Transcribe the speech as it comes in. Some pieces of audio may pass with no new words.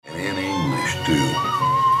too,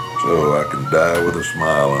 so I can die with a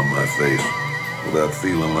smile on my face without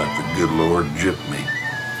feeling like the good Lord gypped me.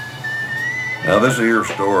 Now, this here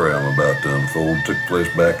story I'm about to unfold took place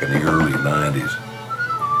back in the early 90s,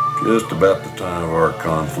 just about the time of our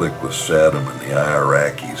conflict with Saddam and the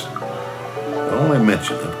Iraqis. I only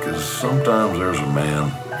mention it because sometimes there's a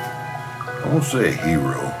man, I won't say a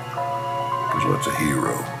hero, because what's a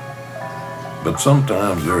hero? But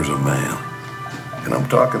sometimes there's a man, and I'm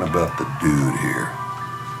talking about the dude here.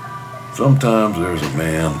 Sometimes there's a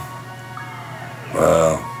man,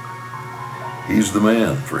 well, he's the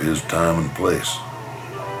man for his time and place.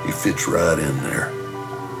 He fits right in there.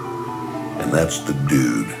 And that's the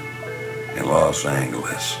dude in Los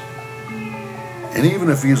Angeles. And even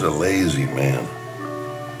if he's a lazy man,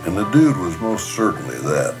 and the dude was most certainly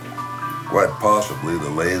that, quite possibly the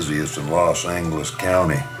laziest in Los Angeles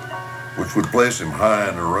County, which would place him high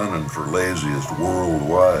in the running for laziest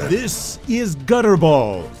worldwide. This is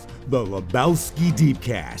Gutterballs, the Lebowski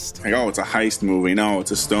Deepcast. Like, oh, it's a heist movie. No,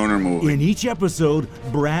 it's a stoner movie. In each episode,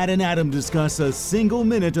 Brad and Adam discuss a single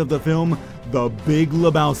minute of the film The Big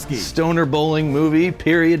Lebowski. Stoner bowling movie,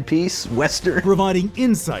 period piece, western. Providing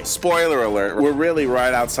insight, Spoiler alert, we're really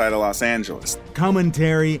right outside of Los Angeles.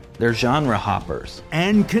 commentary, They're genre hoppers.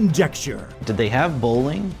 and conjecture. Did they have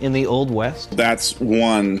bowling in the Old West? That's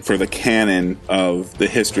one for the canon of the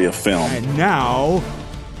history of film. And now,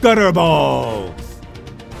 Gutterballs.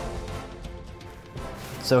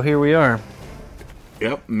 So here we are.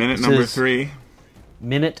 Yep, minute This number is- 3.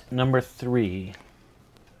 Minute number 3.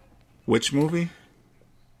 Which movie?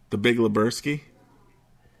 The Big Lebowski?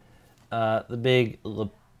 The Big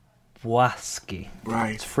Lebowski.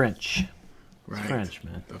 Right. It's French. Right. French,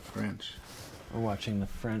 man. The French. We're watching the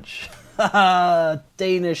French.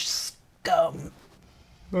 Danish scum.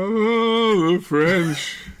 Oh, the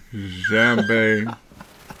French. Jambé.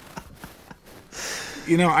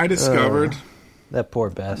 You know, I discovered... That poor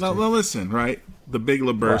bastard. Well, listen, right? The Big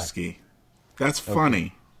Lebowski. That's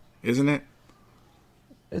funny, isn't it?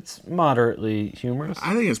 It's moderately humorous.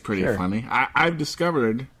 I think it's pretty Sure. funny. I've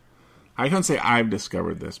discovered... I can't say I've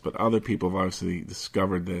discovered this, but other people have obviously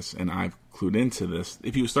discovered this, and I've clued into this.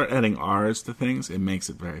 If you start adding R's to things, it makes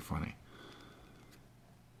it very funny.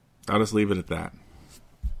 I'll just leave it at that.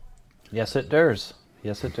 Yes, it does.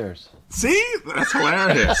 Yes, it does. See? That's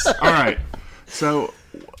hilarious. All right. So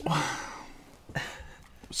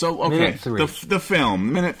okay. Minute 3. The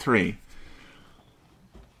film, minute 3.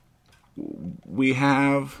 We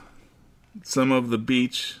have some of the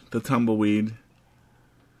beach, the tumbleweed.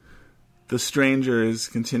 The stranger is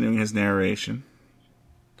continuing his narration.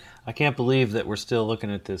 I can't believe that we're still looking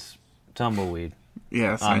at this tumbleweed.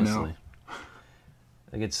 Yes, Honestly. I know.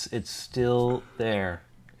 Like it's still there.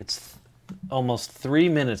 It's almost 3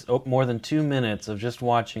 minutes, more than 2 minutes of just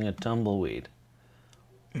watching a tumbleweed.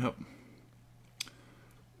 Yep.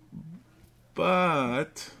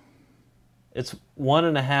 But It's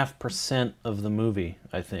 1.5% of the movie,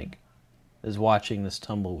 I think, is watching this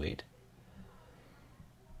tumbleweed.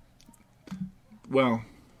 well,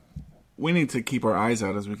 we need to keep our eyes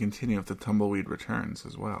out as we continue if the tumbleweed returns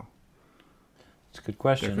as well. It's a good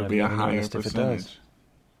question. There could I've be a never higher noticed if it percentage. does.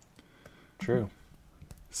 True.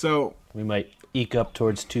 So We might eke up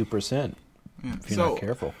towards 2% if you're not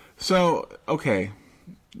careful. So, okay.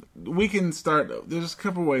 We can start. There's a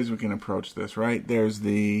couple ways we can approach this, right? There's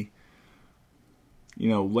the,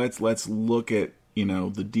 let's look at,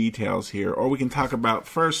 the details here. Or we can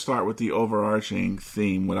start with the overarching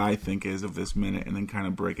theme, what I think is of this minute, and then kind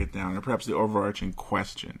of break it down. Or perhaps the overarching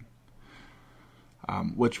question,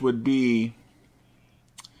 which would be,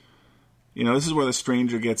 this is where the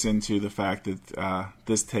stranger gets into the fact that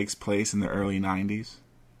this takes place in the early 90s.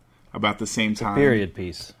 About the same time. Period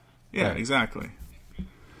piece. Yeah, Right. exactly.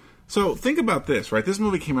 So think about this, right? This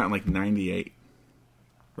movie came out in like 98,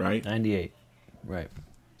 right? 98. Right.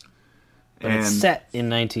 But And it's set in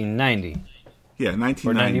 1990. yeah, 1990.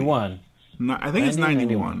 Or 91. No, I think it's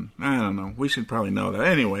 91. 91. I don't know. We should probably know that.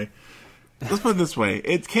 Anyway, let's put it this way.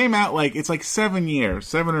 It came out it's like 7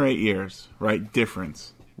 or 8 years, right?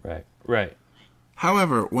 Difference. Right. Right.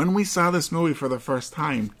 However, when we saw this movie for the first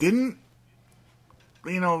time, didn't,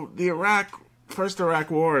 the first Iraq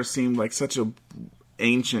War seemed like such a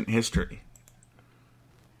ancient history.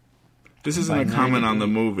 This isn't a comment on the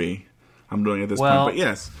movie I'm doing at this point, but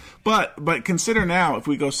yes. But consider now, if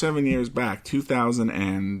we go 7 years back,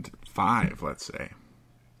 2005, let's say.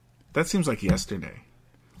 That seems like yesterday.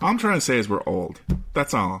 All I'm trying to say is we're old.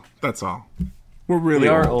 That's all. We're really We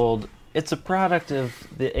are old. It's a product of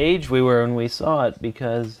the age we were when we saw it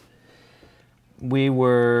because we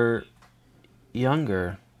were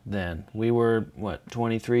younger then. We were,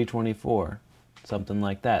 23, 24. something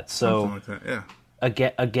like that. So something like that, yeah.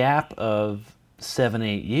 A gap of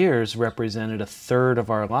 7-8 years represented a third of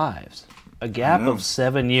our lives. A gap of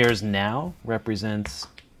 7 years now represents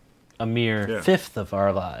a mere fifth of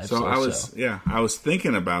our lives. So I was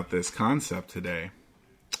thinking about this concept today,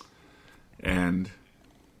 and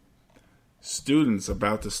students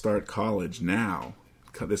about to start college now,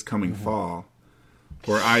 this coming fall,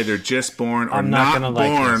 were either just born or not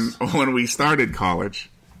born when we started college.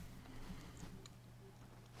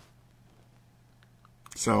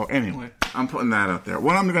 So anyway, I'm putting that out there.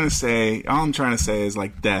 What I'm going to say, all I'm trying to say is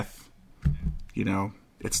like death, you know,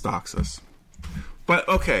 it stalks us. But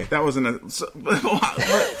okay, that wasn't a... So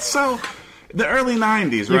the early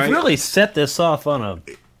 90s, right? You've really set this off on a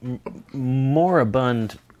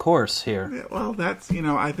moribund course here. Yeah, well, that's, you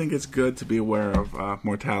know, I think it's good to be aware of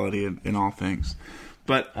mortality in all things.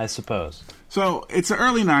 But I suppose. So it's the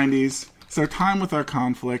early 90s. It's our time with our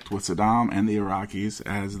conflict with Saddam and the Iraqis,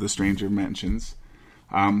 as the stranger mentions.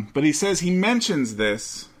 But he mentions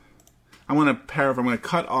this. I'm going to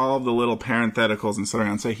cut all of the little parentheticals and sit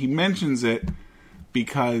around and say he mentions it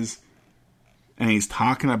because, and he's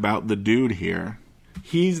talking about the dude here,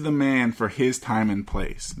 he's the man for his time and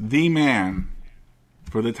place. The man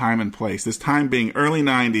for the time and place. This time being early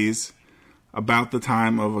 90s, about the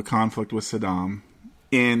time of a conflict with Saddam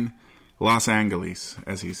in Los Angeles,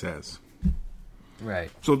 as he says.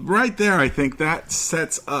 Right. So right there, I think that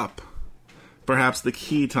sets up perhaps the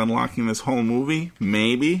key to unlocking this whole movie,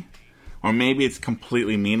 maybe. Or maybe it's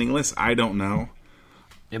completely meaningless. I don't know.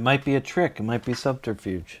 It might be a trick. It might be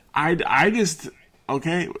subterfuge. I just...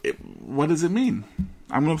 Okay, what does it mean?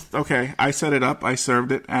 Okay, I set it up. I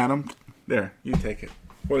served it. Adam, there, you take it.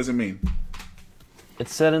 What does it mean?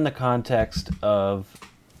 It's set in the context of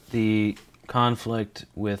the conflict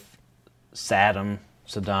with Saddam,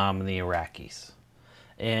 and the Iraqis.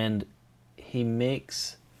 And he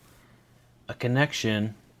makes a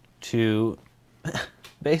connection to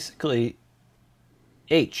basically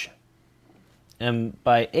H. And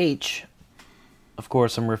by H, of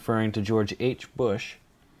course, I'm referring to George H. Bush,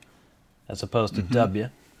 as opposed to W.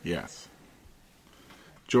 Yes.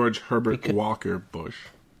 George Herbert Walker Bush.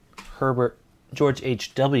 George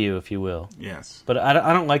H.W., if you will. Yes. But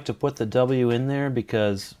I don't like to put the W in there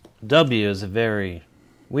because W is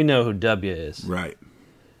we know who W is. Right.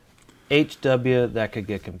 H.W., that could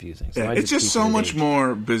get confusing. So it's just so much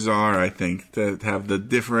more bizarre, I think, to have the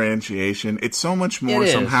differentiation. It's so much more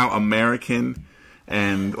somehow American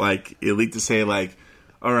and, like, elite to say, like,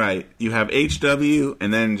 all right, you have H.W.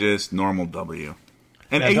 and then just normal W.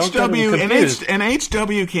 And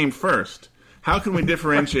H.W. came first. How can we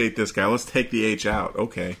differentiate this guy? Let's take the H out.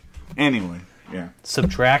 Okay. Anyway, yeah.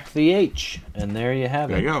 Subtract the H, and there you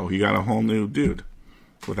have it. There you go. You got a whole new dude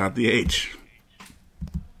without the H.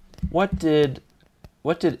 What did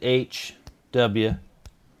H.W.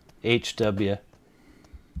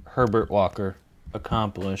 Herbert Walker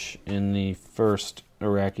accomplish in the first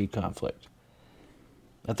Iraqi conflict?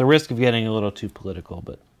 At the risk of getting a little too political,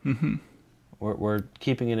 but we're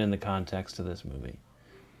keeping it in the context of this movie.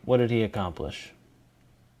 What did he accomplish?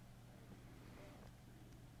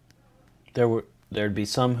 There'd be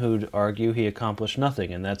some who'd argue he accomplished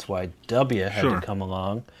nothing, and that's why W had to come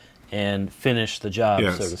along and finish the job,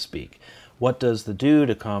 so to speak. What does the dude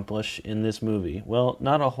accomplish in this movie? Well,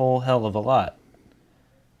 not a whole hell of a lot.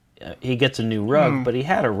 He gets a new rug, but he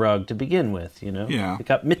had a rug to begin with, you know? Yeah. It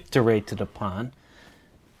got miterated upon,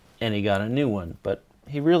 and he got a new one. But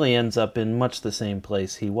he really ends up in much the same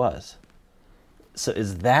place he was. So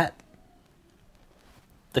is that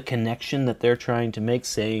the connection that they're trying to make,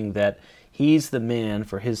 saying that he's the man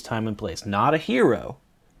for his time and place? Not a hero.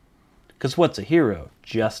 Because what's a hero?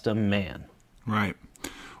 Just a man. Right.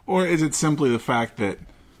 Or is it simply the fact that,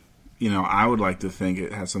 you know, I would like to think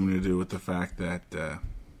it has something to do with the fact that,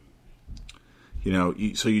 you know,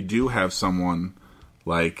 so you do have someone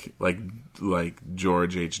like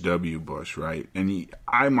George H.W. Bush, right? And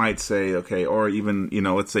I might say, okay, or even, you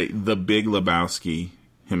know, let's say the Big Lebowski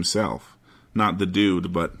himself. Not the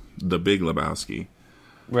dude, but the Big Lebowski.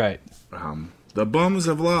 Right. The bums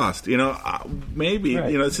have lost. You know, maybe,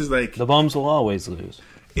 you know, this is like... The bums will always lose.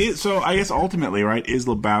 So I guess ultimately, right, is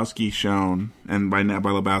Lebowski shown, and by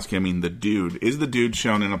Lebowski I mean the dude, is the dude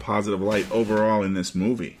shown in a positive light overall in this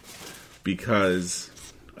movie? Because,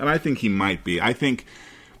 and I think he might be. I think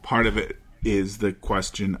part of it is the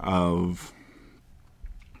question of,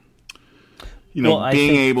 you know,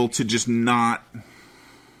 being able to just not...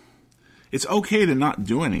 It's okay to not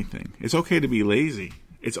do anything. It's okay to be lazy.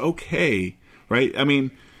 It's okay, right? I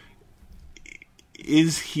mean,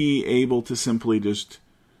 is he able to simply just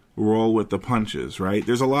roll with the punches, right?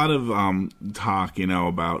 There's a lot of talk,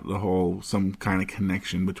 about the whole, some kind of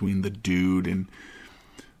connection between the dude and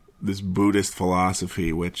this Buddhist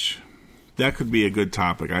philosophy, which that could be a good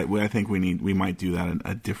topic. I think we might do that at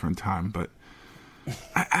a different time, but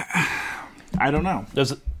I don't know.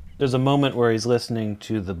 There's a moment where he's listening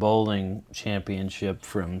to the bowling championship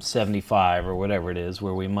from 75 or whatever it is,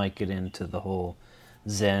 where we might get into the whole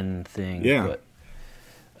Zen thing. Yeah. But,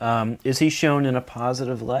 is he shown in a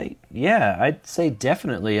positive light? Yeah, I'd say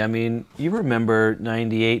definitely. I mean, you remember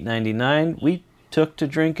 98, 99, we took to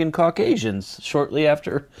drinking Caucasians shortly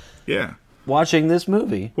after watching this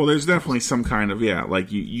movie. Well, there's definitely some kind of,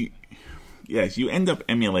 like you end up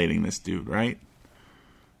emulating this dude, right?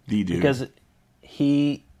 The dude. Because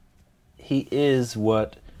he is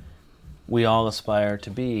what we all aspire to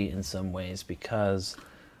be in some ways, because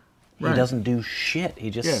he doesn't do shit. He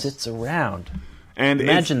just sits around. And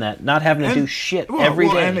imagine that, not having to do shit every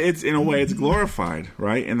day. And it's, in a way, it's glorified,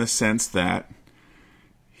 right? In the sense that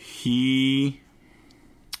he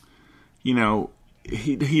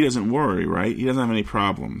doesn't worry, right? He doesn't have any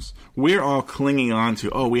problems. We're all clinging on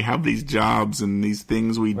to, we have these jobs and these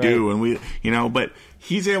things we do, and but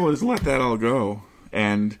he's able to just let that all go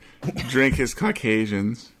and drink his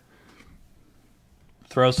Caucasians.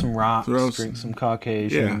 Throw some rocks, drink some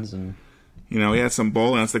Caucasians, and... he had some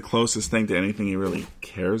bowling. That's the closest thing to anything he really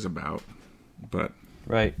cares about. But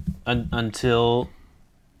right. Until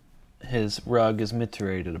his rug is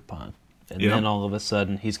mitigated upon. And then all of a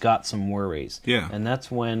sudden, he's got some worries. Yeah. And that's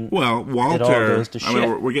when Walter, it all goes to shit. I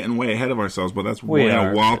mean, we're getting way ahead of ourselves, but that's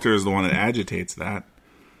Walter is the one that agitates that.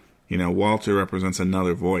 Walter represents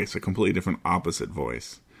another voice, a completely different opposite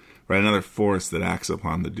voice. Right? Another force that acts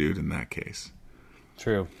upon the dude in that case.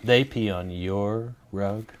 True. They pee on your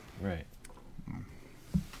rug. Right.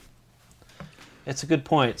 It's a good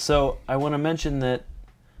point. So I want to mention that,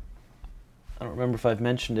 I don't remember if I've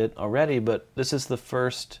mentioned it already, but this is the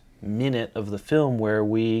first minute of the film where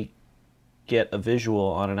we get a visual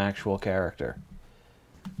on an actual character.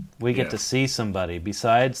 We get to see somebody.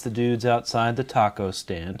 Besides the dudes outside the taco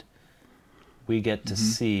stand, we get to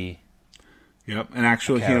see an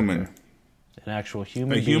actual human. An actual human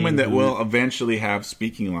being. A human that will eventually have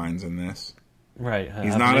speaking lines in this. Right.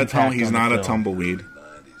 He's not a tumbleweed.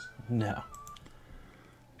 No.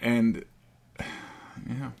 And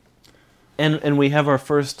and we have our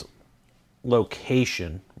first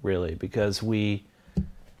location, really, because we're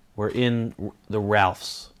in the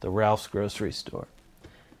Ralph's grocery store.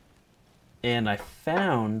 And I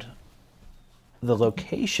found the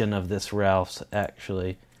location of this Ralph's,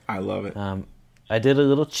 actually. I love it. I did a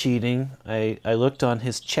little cheating. I looked on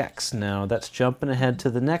his checks now. That's jumping ahead to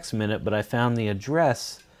the next minute, but I found the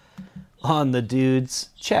address on the dude's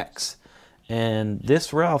checks. And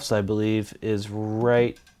this Ralph's, I believe, is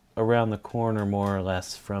right around the corner, more or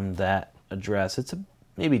less, from that address. It's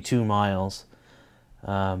maybe 2 miles.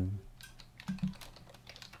 But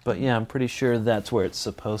yeah, I'm pretty sure that's where it's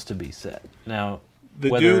supposed to be set. Now, the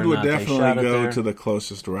dude would definitely go to the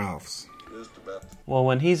closest Ralph's. Well,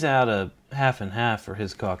 when he's out of half and half for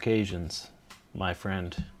his Caucasians, my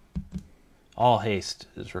friend, all haste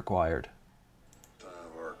is required. Time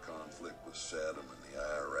of our conflict with Saddam and the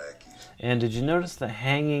Iraqis. And did you notice the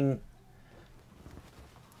hanging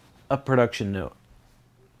a production note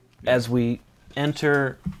as we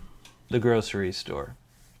enter the grocery store?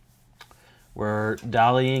 We're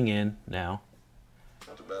dollying in now.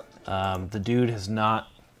 The dude has not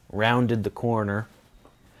rounded the corner.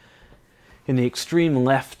 In the extreme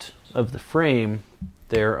left of the frame,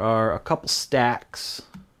 there are a couple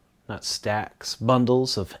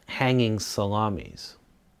bundles of hanging salamis.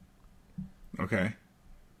 Okay.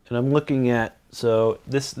 And I'm looking at, so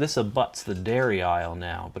this abuts the dairy aisle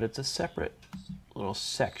now, but it's a separate little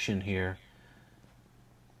section here.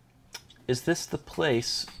 Is this the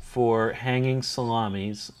place for hanging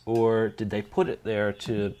salamis, or did they put it there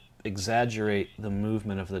to exaggerate the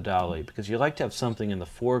movement of the dolly? Because you like to have something in the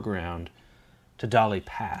foreground to dolly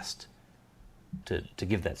past, to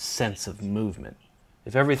give that sense of movement.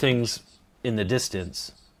 If everything's in the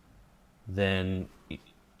distance, then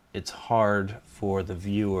it's hard for the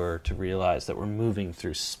viewer to realize that we're moving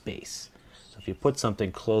through space. So if you put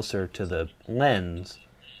something closer to the lens,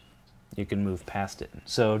 you can move past it.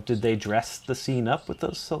 So did they dress the scene up with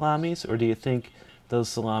those salamis, or do you think those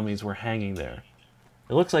salamis were hanging there?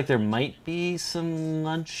 It looks like there might be some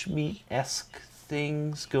lunch meat-esque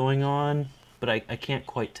things going on, but I can't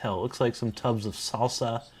quite tell. It looks like some tubs of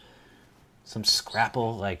salsa, some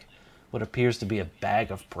scrapple, like what appears to be a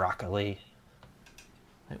bag of broccoli.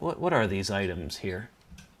 What are these items here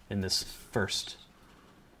in this first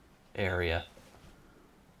area?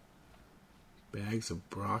 Bags of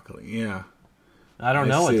broccoli, yeah. I don't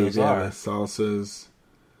know what those are. The salsas,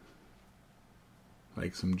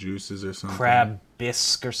 like some juices or something. Crab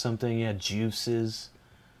bisque or something, yeah, juices.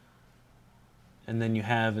 And then you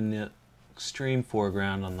have in the extreme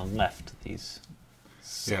foreground on the left these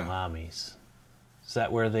salamis. Yeah. Is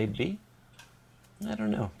that where they'd be? I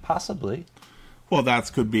don't know. Possibly. Well,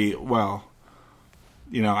 that could be,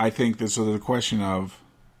 I think there's a question of,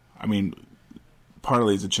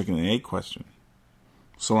 partly it's a chicken and egg question.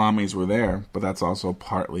 Salamis were there, but that's also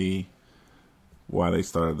partly why they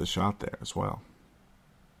started the shot there as well.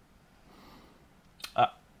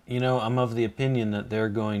 I'm of the opinion that they're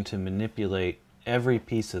going to manipulate every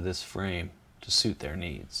piece of this frame to suit their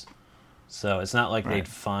needs. So it's not like they'd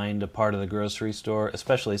find a part of the grocery store,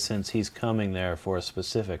 especially since he's coming there for a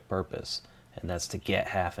specific purpose, and that's to get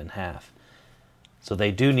half and half. So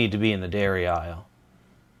they do need to be in the dairy aisle.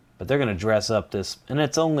 But they're going to dress up this, and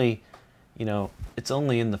it's only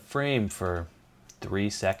in the frame for 3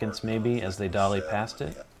 seconds maybe as they dolly past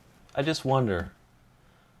it. I just wonder.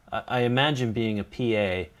 I imagine being a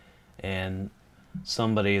PA and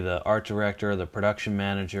somebody, the art director, the production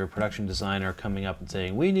manager, production designer, coming up and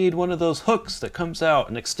saying, we need one of those hooks that comes out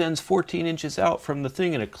and extends 14 inches out from the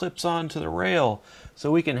thing and it clips onto the rail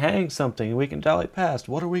so we can hang something and we can dolly past.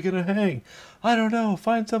 What are we going to hang? I don't know.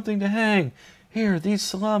 Find something to hang. Here, these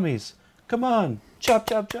salamis. Come on. Chop,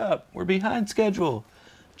 chop, chop. We're behind schedule.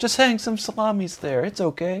 Just hang some salamis there. It's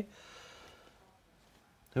okay.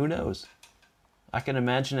 Who knows? I can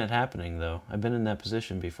imagine it happening, though. I've been in that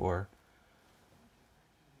position before.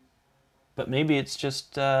 But maybe it's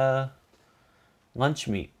just lunch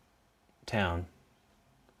meat town.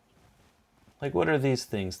 Like, what are these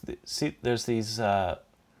things? See, there's these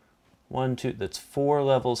 1, 2, that's 4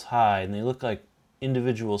 levels high, and they look like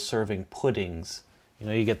individual serving puddings.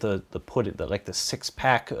 You get the pudding, like the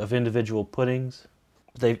 6-pack of individual puddings.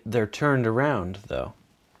 They're turned around, though.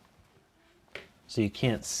 So you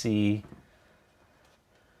can't see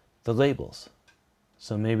the labels.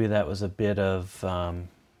 So maybe that was a bit of, I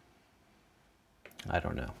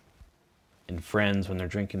don't know. In Friends, when they're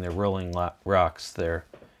drinking their Rolling Rocks, their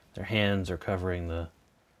hands are covering the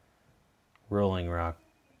Rolling Rock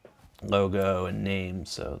logo and name,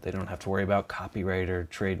 so they don't have to worry about copyright or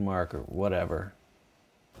trademark or whatever.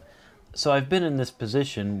 So I've been in this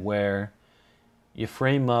position where you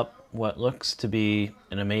frame up what looks to be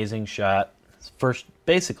an amazing shot.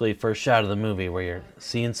 Basically first shot of the movie where you're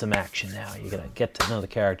seeing some action now. You gotta get to know the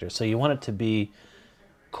character. So you want it to be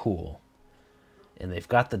cool. And they've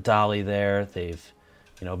got the dolly there. They've,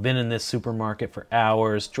 been in this supermarket for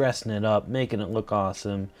hours, dressing it up, making it look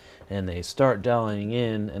awesome. And they start dollying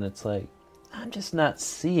in, and it's like, I'm just not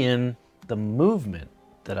seeing the movement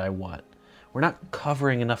that I want. We're not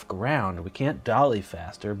covering enough ground. We can't dolly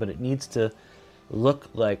faster, but it needs to look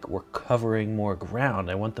like we're covering more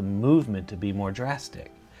ground. I want the movement to be more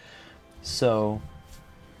drastic. So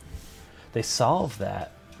they solve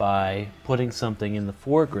that by putting something in the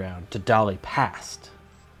foreground to dolly past,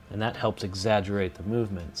 and that helps exaggerate the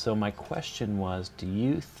movement. So my question was, do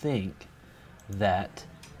you think that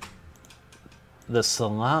the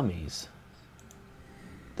salamis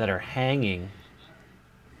that are hanging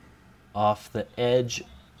off the edge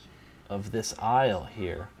of this aisle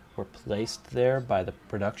here were placed there by the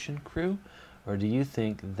production crew? Or do you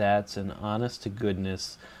think that's an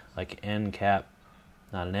honest-to-goodness, like end cap,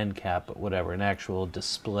 not an end cap, but whatever, an actual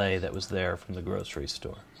display that was there from the grocery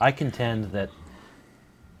store? I contend that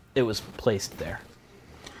it was placed there.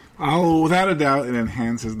 Oh, without a doubt, it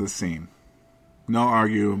enhances the scene. No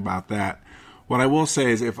argue about that. What I will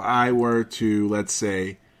say is if I were to, let's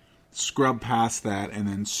say, scrub past that and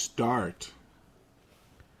then start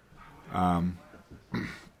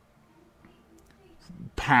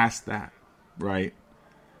past that, right?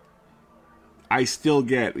 I still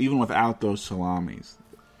get, even without those salamis,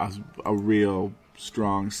 a real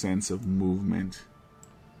strong sense of movement.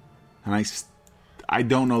 And I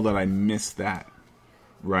don't know that I missed that,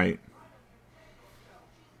 right?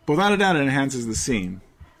 But without a doubt, it enhances the scene.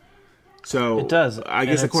 So it does. I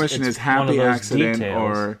guess the question is happy accident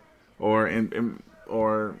details.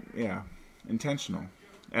 or intentional.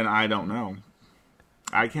 And I don't know.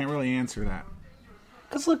 I can't really answer that.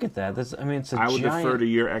 Because look at that. It's I would defer to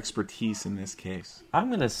your expertise in this case. I'm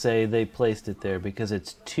going to say they placed it there because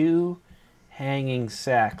it's 2 hanging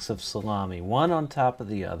sacks of salami, one on top of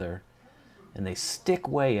the other, and they stick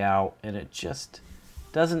way out, and it just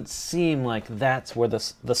doesn't seem like that's where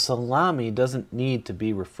the salami doesn't need to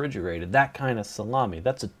be refrigerated. That kind of salami.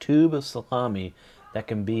 That's a tube of salami that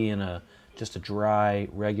can be in just a dry,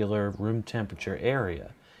 regular, room temperature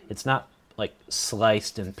area. It's not like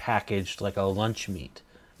sliced and packaged like a lunch meat.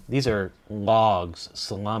 These are logs,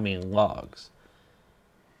 salami logs.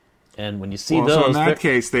 And when you see those... So in that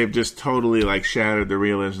case, they've just totally like shattered the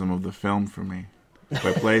realism of the film for me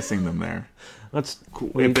by placing them there.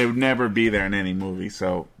 If they would never be there in any movie,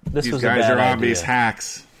 so these guys are obvious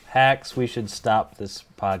hacks. Hacks, we should stop this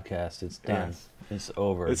podcast. It's done. Yes. It's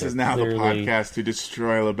over. This is now the podcast to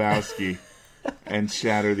destroy Lebowski and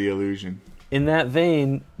shatter the illusion. In that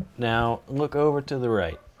vein, now look over to the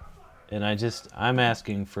right. And I'm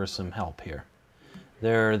asking for some help here.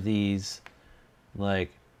 There are these,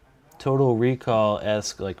 like, Total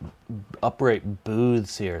Recall-esque, like, upright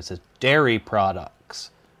booths here. It says dairy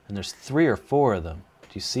products. And there's 3 or 4 of them. Do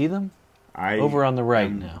you see them? Over on the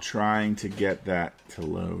right now. I'm trying to get that to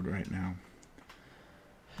load right now.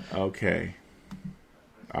 Okay.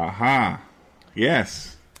 Aha.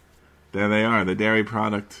 Yes. There they are, the dairy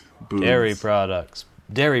product booths.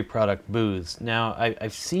 Dairy product booths. Now,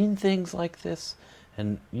 I've seen things like this,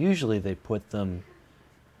 and usually they put them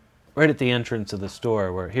right at the entrance of the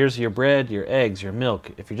store, where here's your bread, your eggs, your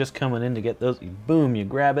milk. If you're just coming in to get those, boom, you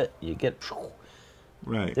grab it, you get...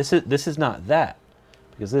 Right. This is not that,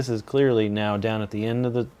 because this is clearly now down at the end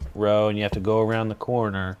of the row, and you have to go around the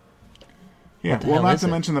corner. Yeah, well, not to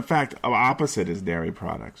mention the fact opposite is dairy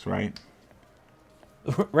products, right?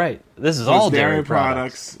 Right. This is all dairy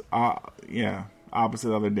products.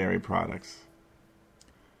 Opposite other dairy products.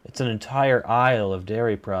 It's an entire aisle of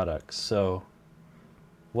dairy products. So,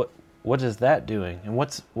 what is that doing? And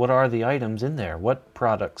what are the items in there? What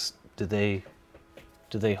products do they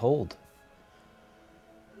hold?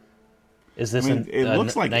 Is this it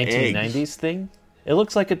looks like 1990s eggs. thing? It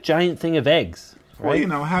looks like a giant thing of eggs. Right?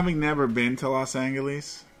 Well, having never been to Los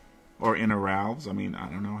Angeles or in a Ralph's, I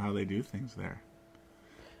don't know how they do things there.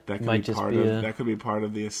 That could be part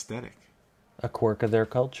of the aesthetic. A quirk of their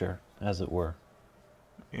culture, as it were.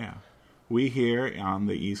 Yeah. We here on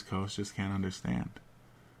the East Coast just can't understand.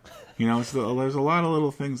 There's a lot of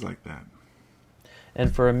little things like that.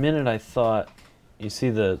 And for a minute I thought, you see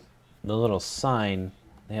the little sign,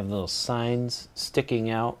 they have little signs sticking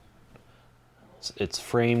out. It's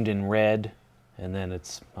framed in red, and then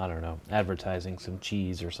it's, I don't know, advertising some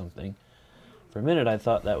cheese or something. For a minute I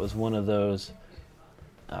thought that was one of those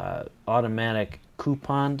automatic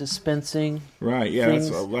coupon dispensing. Right, yeah, things.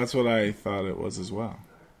 that's what I thought it was as well.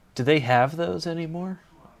 Do they have those anymore?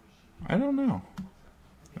 I don't know.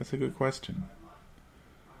 That's a good question.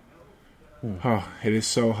 Oh, it is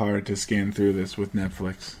so hard to scan through this with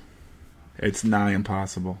Netflix. It's nigh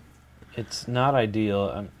impossible. It's not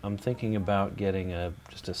ideal. I'm thinking about getting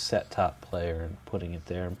just a set-top player and putting it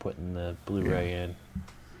there and putting the Blu-ray in.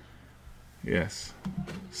 Yes.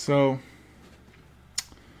 So...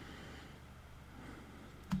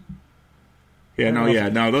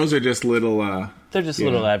 No, those are just little... they're just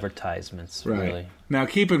little advertisements, right. Really. Now,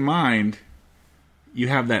 keep in mind, you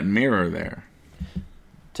have that mirror there.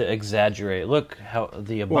 To exaggerate. Look how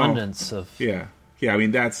the abundance of... Yeah. Yeah,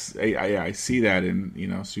 that's... I see that in,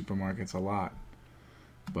 supermarkets a lot.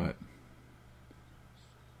 But...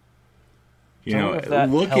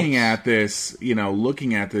 looking at this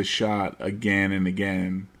shot again and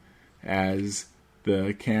again as...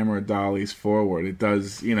 the camera dollies forward. It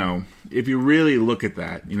does, if you really look at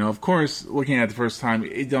that, of course, looking at it the first time,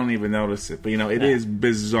 you don't even notice it. But, it is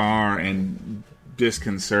bizarre and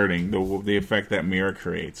disconcerting, the effect that mirror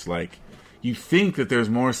creates. Like, you think that there's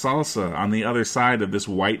more salsa on the other side of this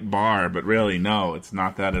white bar, but really, no, it's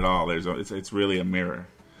not that at all. It's really a mirror.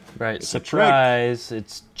 Right, it's surprise,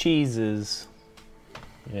 it's cheeses.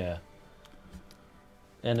 Yeah.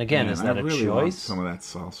 And again, is that a choice? Want some of that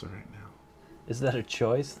salsa right now. Is that a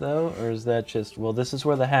choice, though? Or is that just, well, this is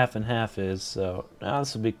where the half and half is, so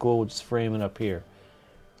this would be cool, we'll just frame it up here.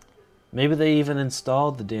 Maybe they even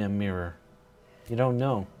installed the damn mirror. You don't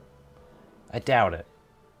know. I doubt it.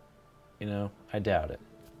 I doubt it.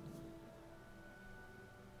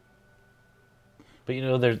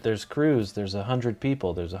 But, there's crews, there's 100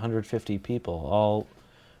 people, there's 150 people, all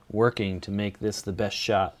working to make this the best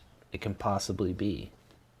shot it can possibly be.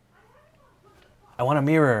 I want a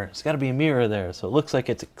mirror. There's got to be a mirror there. So it looks like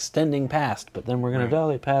it's extending past, but then we're going to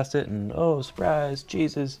dolly past it, and surprise,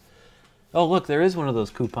 Jesus. Oh, look, there is one of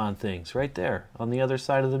those coupon things right there on the other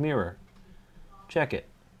side of the mirror. Check it.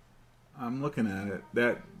 I'm looking at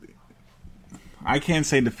it. I can't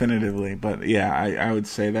say definitively, but yeah, I would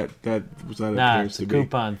say that appears to be. It's a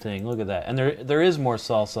coupon thing. Look at that. And there is more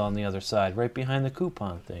salsa on the other side, right behind the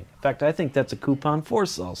coupon thing. In fact, I think that's a coupon for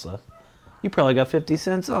salsa. You probably got 50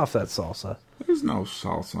 cents off that salsa. There's no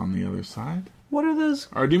salsa on the other side. What are those?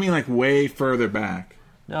 Or do you mean like way further back?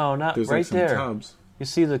 No, not There's right like some there. Tubs. You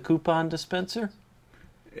see the coupon dispenser?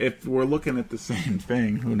 If we're looking at the same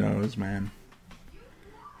thing, who knows, man?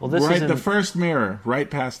 Well, this right, is the first mirror, right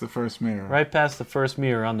past the first mirror. Right past the first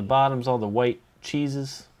mirror. On the bottom's all the white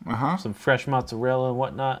cheeses. Uh-huh. Some fresh mozzarella and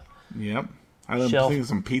whatnot. Yep. I think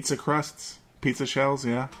some pizza crusts. Pizza shells,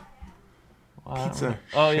 yeah. Pizza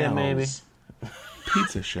shells. Yeah, maybe.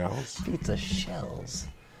 Pizza shells. Pizza shells.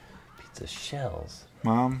 Pizza shells.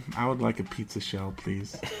 Mom, I would like a pizza shell,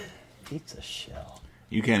 please. Pizza shell.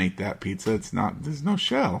 You can't eat that pizza. It's not. There's no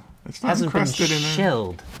shell. It's not Hasn't encrusted been in it.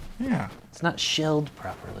 shelled. Yeah. It's not shelled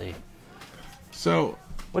properly. So,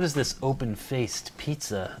 what is this open-faced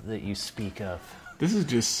pizza that you speak of? This is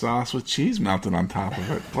just sauce with cheese melted on top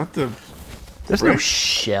of it. What the? There's no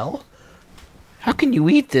shell. How can you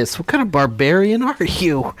eat this? What kind of barbarian are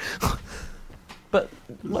you? But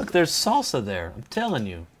look, there's salsa there. I'm telling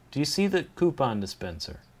you. Do you see the coupon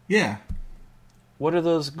dispenser? Yeah. What are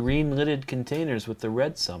those green lidded containers with the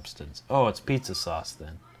red substance? Oh, it's pizza sauce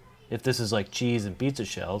then. If this is like cheese and pizza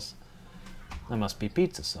shells, that must be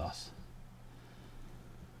pizza sauce.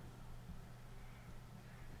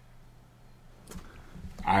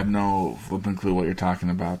 I have no flipping clue what you're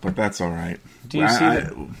talking about, but that's all right. Do you see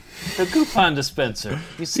the coupon dispenser?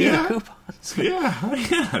 You see the coupons? Yeah.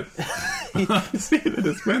 I see the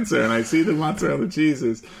dispenser, and I see the mozzarella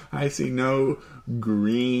cheeses. I see no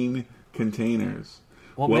green containers.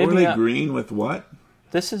 Well, what were they green with what?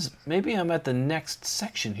 Maybe I'm at the next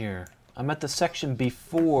section here. I'm at the section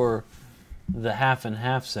before the half and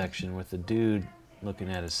half section with the dude looking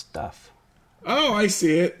at his stuff. Oh, I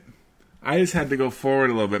see it. I just had to go forward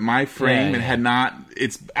a little bit. My frame, it had not.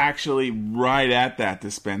 It's actually right at that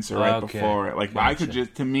dispenser, right before it. Like, gotcha. I could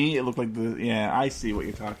just. To me, it looked like the. Yeah, I see what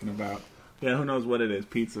you're talking about. Yeah, who knows what it is?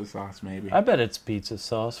 Pizza sauce, maybe. I bet it's pizza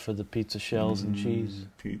sauce for the pizza shells and cheese.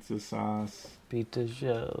 Pizza sauce. Pizza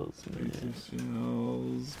shells. Pizza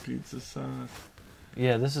shells. Pizza sauce.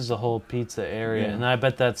 Yeah, this is a whole pizza area, and I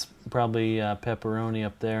bet that's probably pepperoni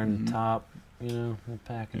up there in the top. You know, the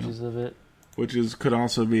packages of it. Which could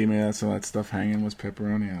also be maybe that's all that stuff hanging was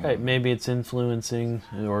pepperoni. Right, maybe it's influencing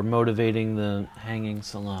or motivating the hanging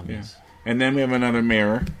salamis. Yeah. And then we have another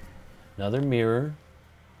mirror. Another mirror,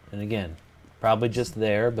 and again, probably just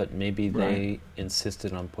there, but maybe they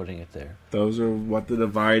insisted on putting it there. Those are what the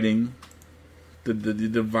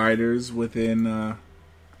dividers within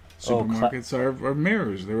supermarkets are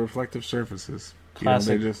mirrors. They're reflective surfaces.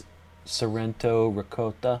 Classic Sorrento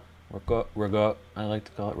ricotta. Rigot. I like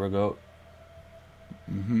to call it rigot.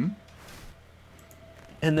 Mm-hmm.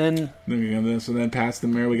 And then so then past the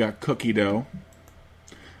mirror we got cookie dough.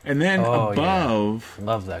 And then above,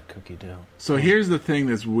 love that cookie dough. So here's the thing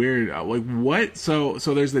that's weird. Like what? So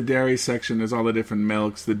there's the dairy section. There's all the different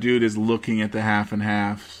milks. The dude is looking at the half and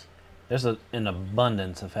halves. There's an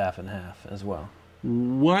abundance of half and half as well.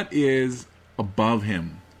 What is above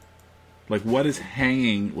him? Like what is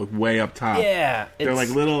hanging way up top? Yeah, they're like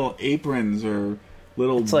little aprons or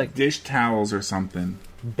little dish towels or something.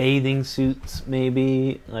 Bathing suits,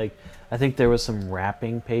 maybe. Like I think there was some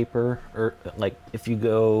wrapping paper, or like if you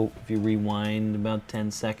rewind about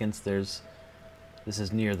 10 seconds, this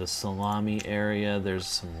is near the salami area. There's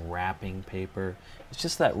some wrapping paper. It's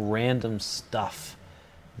just that random stuff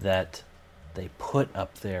that they put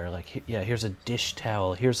up there. Like here's a dish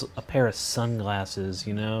towel. Here's a pair of sunglasses.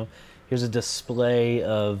 Here's a display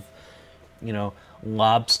of,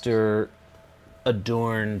 lobster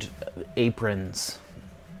adorned aprons.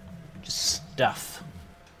 Just stuff.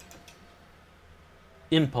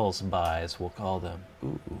 Impulse buys, we'll call them.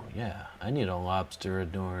 Ooh, yeah, I need a lobster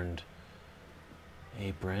adorned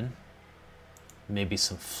apron. Maybe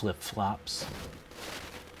some flip-flops.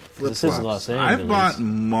 This is Los Angeles. I've bought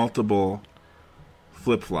multiple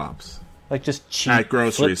flip-flops. Like just cheap at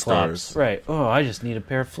grocery stores. Right. Oh, I just need a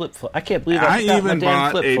pair of flip-flops. I can't believe I even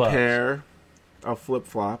bought a pair of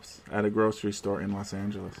flip-flops at a grocery store in Los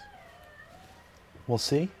Angeles. We'll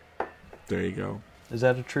see. There you go. Is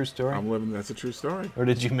that a true story? That's a true story. Or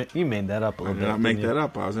did you made that up a little bit? I did not make that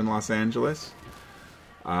up. I was in Los Angeles.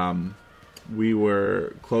 We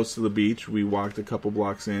were close to the beach. We walked a couple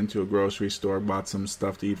blocks into a grocery store, bought some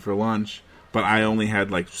stuff to eat for lunch. But I only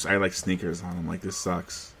had I had sneakers on. I'm like, this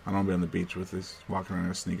sucks. I don't want to be on the beach with this, walking around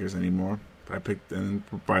in sneakers anymore. I picked, and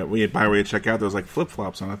by way to check out, there was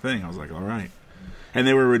flip-flops on a thing. I was like, all right. And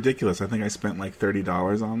they were ridiculous. I think I spent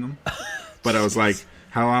 $30 on them. But I was like,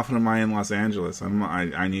 how often am I in Los Angeles?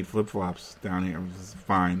 I need flip-flops down here. It's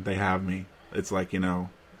fine. They have me. It's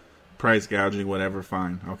price gouging, whatever,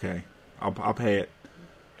 fine. Okay. I'll pay it.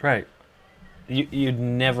 Right. You'd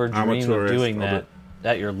never dream of doing that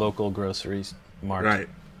at your local grocery market. Right.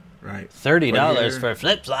 Right. $30 for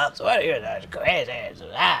flip-flops? What are you, that's crazy.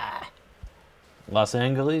 Los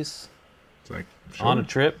Angeles? It's like, sure. On a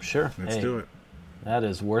trip? Sure. Let's do it. That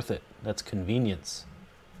is worth it. That's convenience.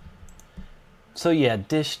 So yeah,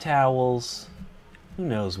 dish towels. Who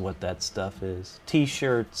knows what that stuff is?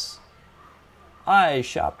 T-shirts. I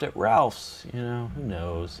shopped at Ralph's. You know, who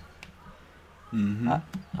knows?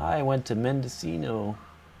 Mm-hmm. I went to Mendocino.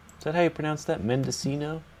 Is that how you pronounce that?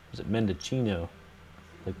 Mendocino? Or is it Mendocino?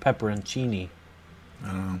 Like pepperoncini. I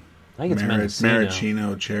don't know. I think it's Mendocino.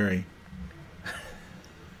 Maraschino cherry.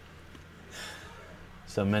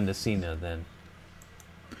 So Mendocino then.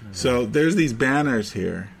 So there's these banners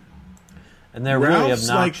here. And they're Ralph's,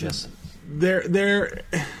 really obnoxious. Like,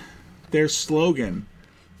 their slogan,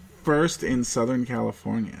 first in Southern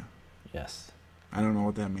California. Yes. I don't know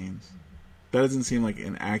what that means. That doesn't seem like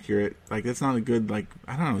an accurate, like, that's not a good, like,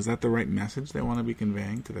 I don't know, is that the right message they want to be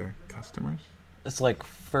conveying to their customers? It's like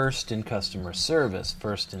first in customer service,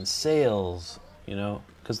 first in sales, you know,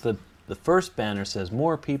 because the first banner says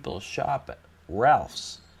more people shop at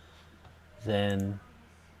Ralph's than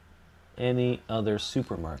any other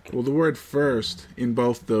supermarket. Well, the word first in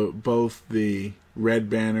both the red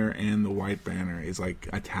banner and the white banner is like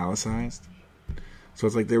italicized. So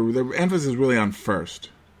it's like their emphasis is really on first.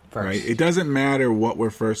 Right? It doesn't matter what we're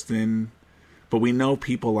first in, but we know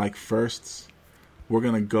people like firsts. We're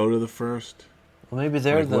going to go to the first. Well, maybe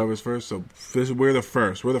they're like whoever's first. So we're the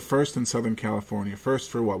first. We're the first in Southern California. First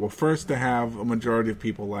for what? Well, first to have a majority of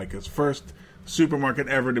people like us. First supermarket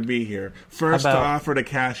ever to be here. First to offer to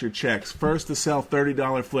cash your checks. First to sell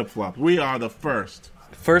 $30 flip-flops. We are the first.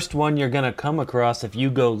 First one you're going to come across if you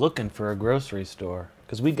go looking for a grocery store.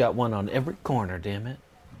 Because we got one on every corner, damn it.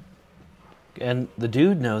 And the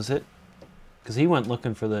dude knows it. Because he went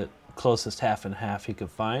looking for the closest half and half he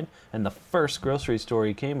could find. And the first grocery store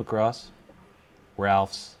he came across,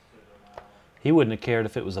 Ralph's. He wouldn't have cared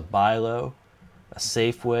if it was a Bi-Lo, a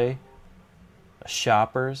Safeway, a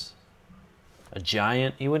Shoppers, a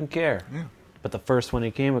Giant. He wouldn't care. Yeah. But the first one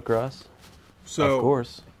he came across, of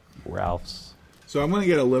course, Ralph's. So I'm going to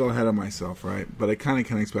get a little ahead of myself, right? But it kind of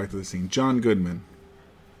connects back to the scene. John Goodman.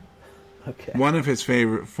 Okay. One of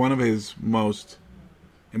his most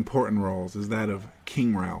important roles is that of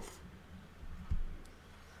King Ralph.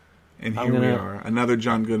 And here we are, another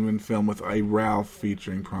John Goodman film with a Ralph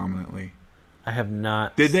featuring prominently. I have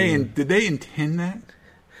not. Did they intend that?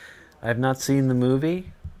 I have not seen the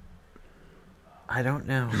movie. I don't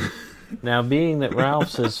know. Now, being that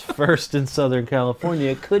Ralph's is first in Southern California,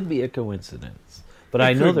 it could be a coincidence. But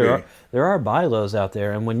I know there are Bi-Los out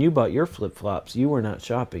there, and when you bought your flip-flops, you were not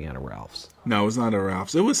shopping at a Ralph's. No, it was not a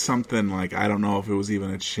Ralph's. It was something like, I don't know if it was even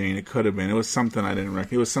a chain. It could have been. It was something I didn't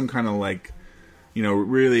recognize. It was some kind of like, you know,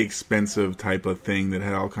 really expensive type of thing that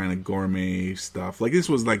had all kind of gourmet stuff. Like this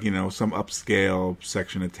was like, you know, some upscale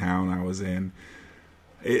section of town I was in.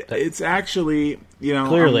 It's actually, you know,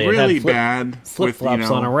 clearly really bad flip-flops with, you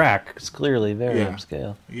know, on a rack. It's clearly very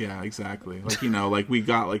upscale. Yeah, exactly. Like, you know, like we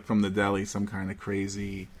got like from the deli some kind of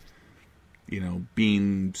crazy, you know,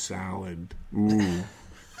 bean salad. Ooh,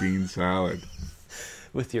 bean salad.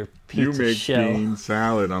 With your pizza shell. You make bean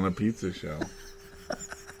salad on a pizza shell.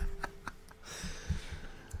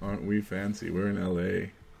 Aren't we fancy? We're in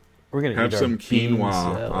L.A. We're gonna have some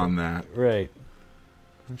quinoa on that. Right.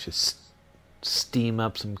 Just steam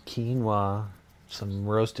up some quinoa, some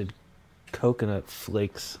roasted coconut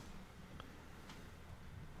flakes.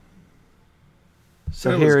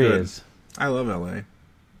 So here he is. I love L.A.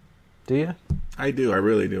 Do you? I do. I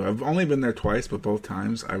really do. I've only been there twice, but both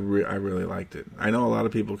times I really liked it. I know a lot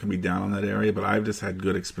of people can be down on that area, but I've just had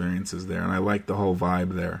good experiences there, and I like the whole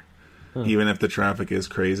vibe there. Huh. Even if the traffic is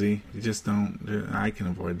crazy, you just don't. I can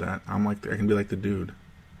avoid that. I can be like the dude.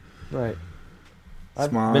 Right.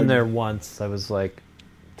 Smog. I've been there once. I was like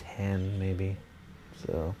 10 maybe,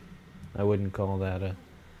 so I wouldn't call that a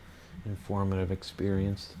informative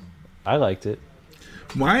experience. I liked it.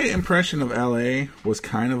 My impression of LA was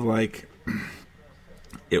kind of like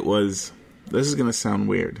it was, this is going to sound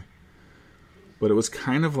weird, but it was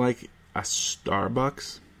kind of like a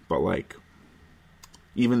Starbucks, but like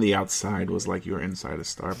even the outside was like you're inside a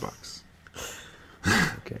Starbucks.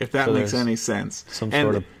 Okay. If that makes any sense. Some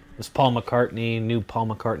sort of, was Paul McCartney, new Paul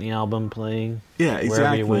McCartney album playing? Yeah,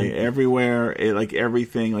 exactly. Everywhere, like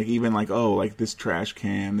everything, like even like, oh, like this trash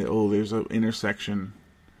can, oh, there's an intersection,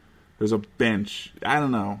 there's a bench, I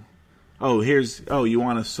don't know. Oh, you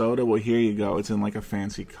want a soda? Well, here you go. It's in like a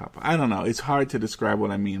fancy cup. I don't know. It's hard to describe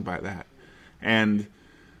what I mean by that. And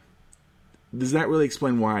does that really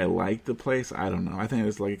explain why I liked the place? I don't know. I think I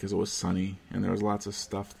just like it because it was sunny and there was lots of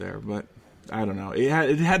stuff there. But I don't know. It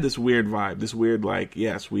had this weird vibe. This weird, like,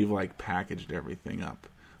 yes, we've, like, packaged everything up.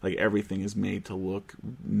 Like, everything is made to look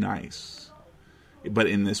nice. But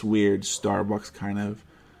in this weird Starbucks kind of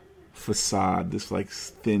facade, this, like,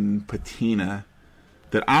 thin patina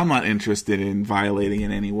that I'm not interested in violating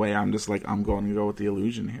in any way. I'm just like, I'm going to go with the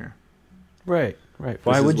illusion here. Right.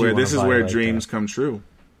 Why would you? This is where dreams come true.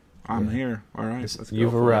 I'm here. All right, let's go.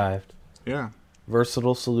 You've arrived. Yeah.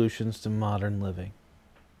 Versatile solutions to modern living.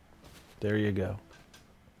 There you go.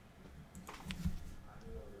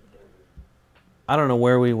 I don't know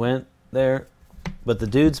where we went there, but the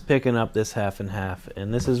dude's picking up this half and half,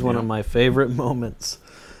 and this is one of my favorite moments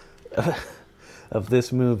of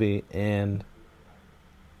this movie, and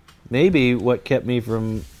maybe what kept me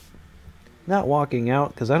from not walking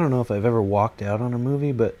out, because I don't know if I've ever walked out on a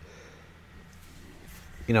movie, but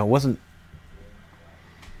it wasn't,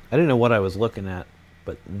 I didn't know what I was looking at,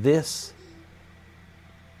 but this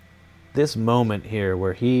moment here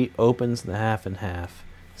where he opens the half and half,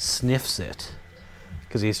 sniffs it,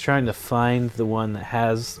 because he's trying to find the one that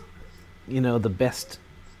has, the best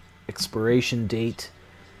expiration date,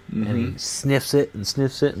 and he sniffs it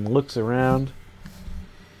and looks around.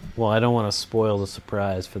 Well, I don't want to spoil the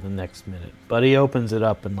surprise for the next minute, but he opens it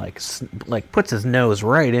up and like puts his nose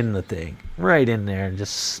right in the thing, right in there, and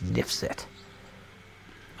just sniffs it.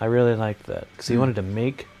 I really liked that because he wanted to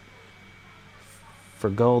make for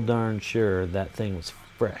gold darn sure that thing was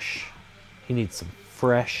fresh. He needs some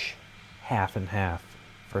fresh half and half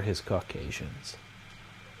for his Caucasians.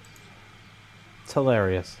 It's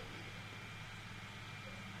hilarious.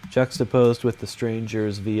 Juxtaposed with the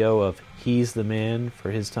stranger's VO of he's the man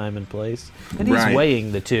for his time and place, and he's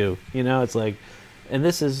weighing the two. It's like, and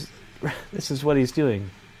this is what he's doing,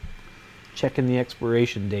 checking the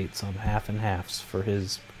expiration dates on half and halves for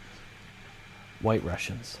his White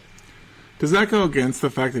Russians. Does that go against the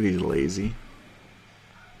fact that he's lazy?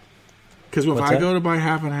 Because if I go to buy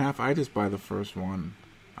half and half, I just buy the first one.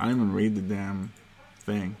 I don't even read the damn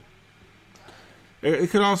thing.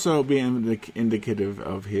 It could also be indicative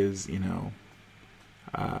of his,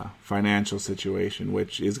 financial situation,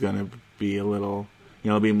 which is going to be a little,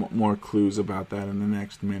 there'll be more clues about that in the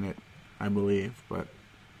next minute, I believe. But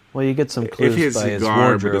you get some clues if his by his garb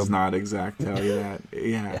wardrobe. does not exactly tell you that,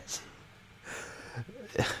 yeah. Yes.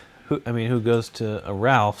 Who goes to a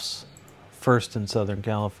Ralph's first in Southern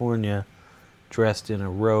California, dressed in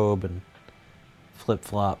a robe and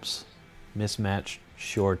flip-flops, mismatched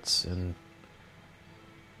shorts, and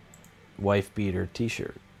wife beater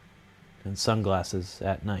t-shirt and sunglasses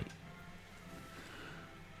at night.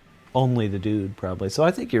 Only the dude, probably. So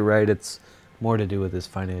I think you're right. It's more to do with his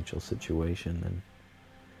financial situation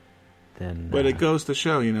than. But it goes to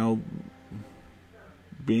show,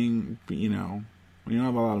 being, when you don't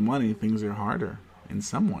have a lot of money, things are harder in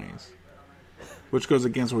some ways. Which goes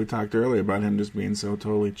against what we talked earlier about him just being so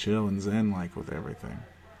totally chill and zen-like with everything.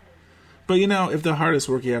 But if the hardest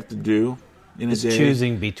work you have to do in a day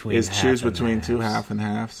choosing between choose between two half and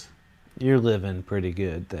halves, you're living pretty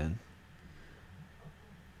good then.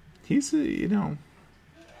 He's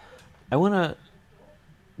I want to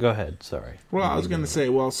go ahead. Sorry. Well, I was going to say.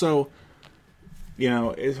 Well, so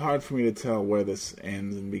it's hard for me to tell where this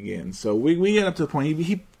ends and begins. So we get up to the point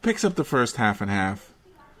he picks up the first half and half,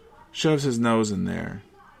 shoves his nose in there,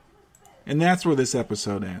 and that's where this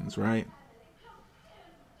episode ends, right?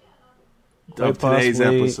 Of today's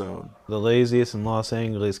episode. The laziest in Los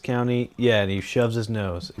Angeles County. Yeah, and he shoves his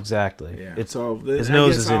nose. Exactly. Yeah. His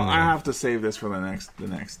nose is in there. I have to save this for the next.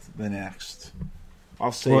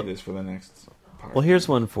 I'll save this for the next part. Well, here's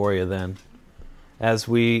one for you then. As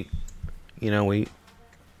we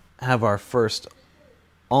have our first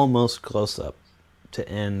almost close-up to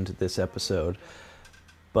end this episode.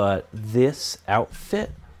 But this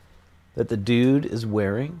outfit that the dude is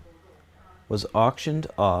wearing was auctioned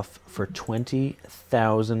off for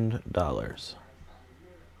 $20,000.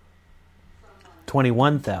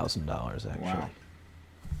 $21,000, actually. Wow.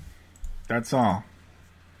 That's all.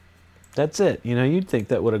 That's it. You'd think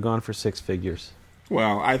that would have gone for six figures.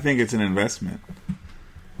 Well, I think it's an investment.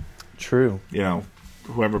 True.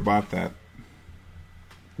 Whoever bought that.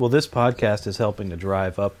 Well, this podcast is helping to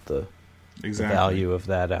drive up the value of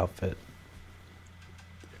that outfit.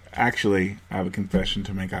 Actually, I have a confession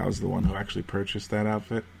to make. I was the one who actually purchased that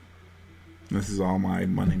outfit. This is all my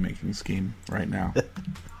money-making scheme right now.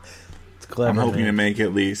 It's clever. I'm hoping to make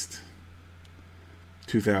at least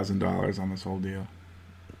 $2,000 on this whole deal.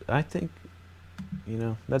 I think,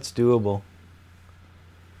 that's doable.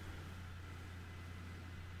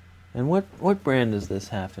 And what brand is this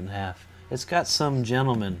half and half? It's got some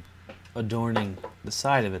gentleman adorning the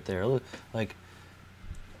side of it there. Look, like,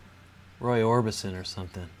 Roy Orbison or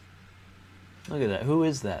something. Look at that. Who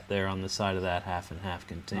is that there on the side of that half and half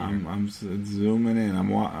container? I'm zooming in.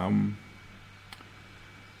 I'm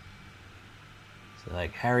It's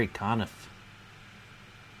like Harry Conniff.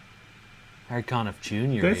 Harry Conniff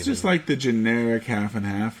Jr. That's even. just like the generic half and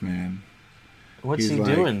half man. What's He's he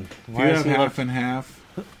like, doing? If you have half and half.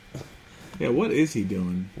 Yeah, what is he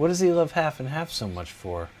doing? What does he love half and half so much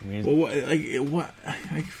for? I mean, Well,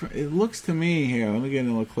 it looks to me here. Let me get in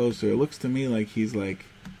a little closer. It looks to me like he's like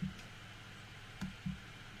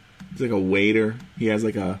a waiter. He has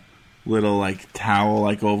like a little like towel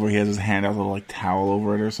like over. He has his hand out, a little like towel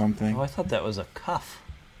over it or something. oh, I thought that was a cuff.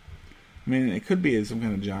 I mean, it could be some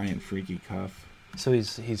kind of giant freaky cuff. So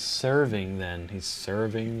he's serving then. He's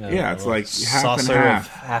serving. Yeah, it's like half and saucer half.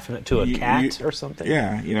 of half and to a cat or something.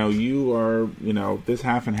 Yeah, you are, this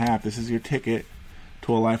half and half. This is your ticket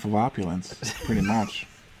to a life of opulence, pretty much.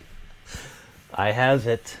 I have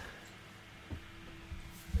it.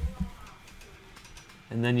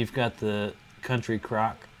 And then you've got the country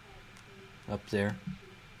crock up there.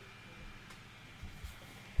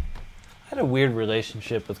 I had a weird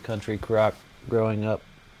relationship with country crock growing up.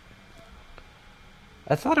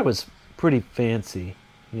 I thought it was pretty fancy,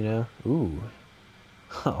 Ooh.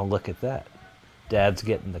 Oh, look at that. Dad's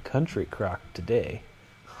getting the country crock today.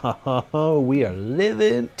 Oh, we are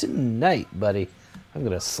living tonight, buddy. I'm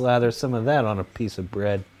going to slather some of that on a piece of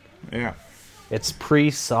bread. Yeah. It's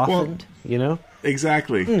pre-softened,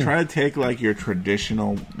 Exactly. Try to take like your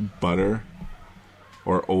traditional butter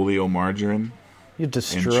or oleomargarine. You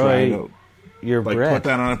destroy your like bread. Put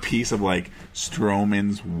that on a piece of like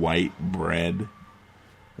Stroman's white bread.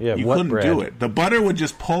 Yeah, you what couldn't bread? do it. The butter would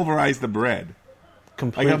just pulverize the bread.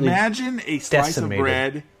 Completely Like imagine a slice decimated. of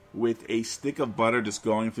bread with a stick of butter just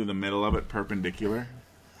going through the middle of it, perpendicular.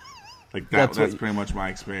 Like that's pretty much my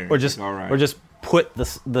experience. Or just, like, all right. or just put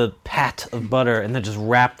the pat of butter and then just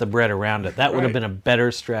wrap the bread around it. That would have been a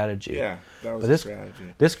better strategy. Yeah, that was But a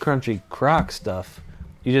strategy. This crunchy crock stuff,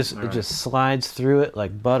 it just slides through it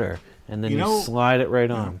like butter, and then you slide it right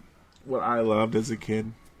on. What I loved as a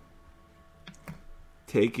kid,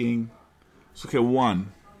 this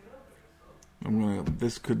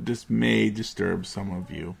may disturb some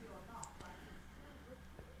of you.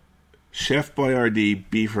 Chef Boyardee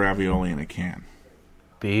beef ravioli in a can.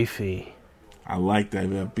 Beefy. I like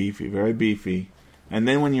that. Beefy, very beefy. And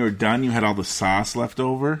then when you were done, you had all the sauce left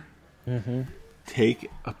over. Mm-hmm.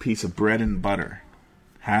 Take a piece of bread and butter.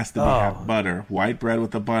 Has to have butter. White bread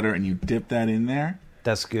with the butter, and you dip that in there.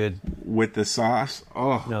 That's good. With the sauce.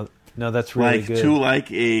 Oh. No, that's really good. To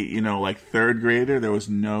like a, third grader, there was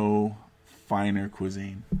no finer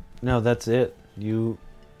cuisine. No, that's it.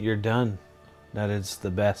 You're done. That is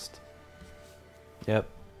the best. Yep.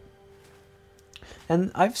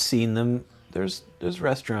 And I've seen them. There's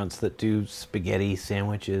restaurants that do spaghetti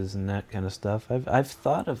sandwiches and that kind of stuff. I've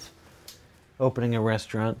thought of opening a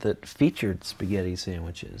restaurant that featured spaghetti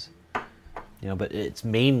sandwiches. But it's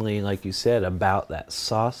mainly, like you said, about that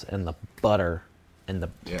sauce and the butter and the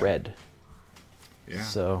bread. Yeah.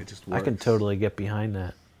 So it just works. I can totally get behind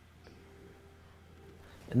that.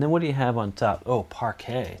 And then what do you have on top? Oh,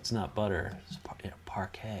 parquet. It's not butter. It's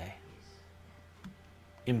parquet.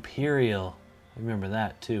 Imperial. I remember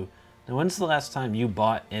that too. Now, when's the last time you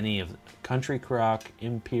bought any of Country Crock,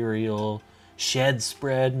 Imperial, Shed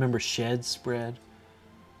Spread? Remember Shed Spread?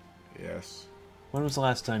 Yes. When was the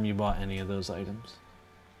last time you bought any of those items?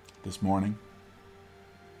 This morning.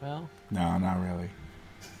 Well, no, not really.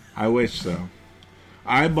 I wish so.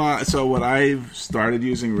 So what I've started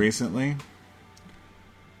using recently,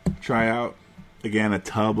 try out, again, a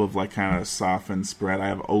tub of like kind of softened spread. I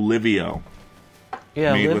have Olivio.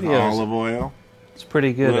 Yeah, made with olive oil. It's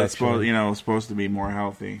pretty good, actually. Supposed to be more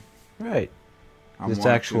healthy. Right. It's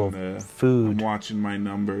actual food. I'm watching my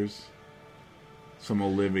numbers. Some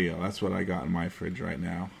Olivio. That's what I got in my fridge right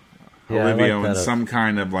now. Yeah, Olivio and some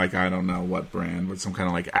kind of like, I don't know what brand, but some kind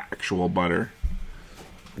of like actual butter.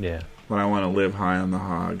 Yeah. But I want to live high on the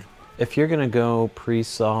hog. If you're going to go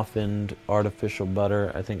pre-softened artificial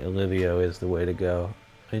butter, I think Olivio is the way to go.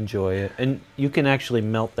 Enjoy it. And you can actually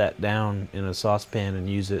melt that down in a saucepan and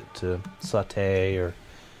use it to saute or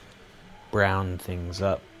brown things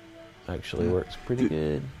up. Actually works pretty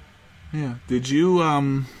good. Yeah. Did you,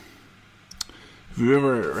 have you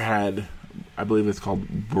ever had, I believe it's called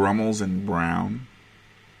Brummels and Brown?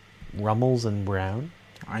 Rummels and Brown?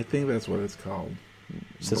 I think that's what it's called.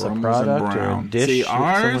 Is this a product or a dish? See,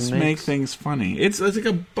 ours make things funny. It's like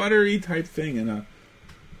a buttery type thing in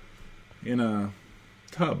a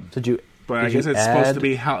tub. But I guess it's supposed to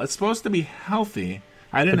be it's supposed to be healthy.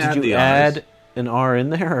 I didn't add the R's. Did you add an R in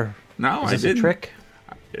there? Or no, is I this didn't. A trick?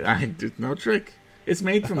 No trick. It's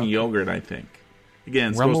made from yogurt, I think.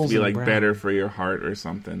 Again, it's Rummels supposed to be like Brown. better for your heart or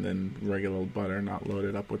something than regular butter, not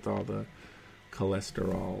loaded up with all the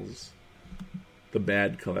cholesterols, the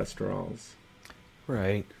bad cholesterols.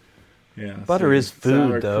 Right. Yeah. Butter is sour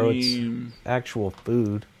food, though. cream. It's actual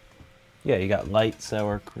food. Yeah, you got light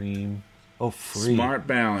sour cream. Oh, free. Smart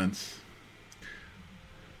balance.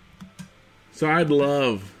 So I'd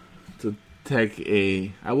love to take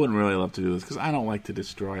I wouldn't really love to do this because I don't like to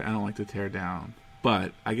destroy. I don't like to tear down.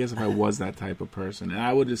 But I guess if I was that type of person, and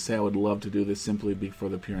I would just say I would love to do this simply for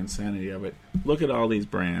the pure insanity of it. Look at all these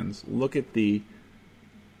brands. Look at the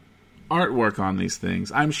artwork on these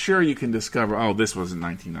things. I'm sure you can discover, this was in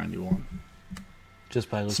 1991.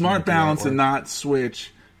 Just by looking Smart at the balance artwork. and not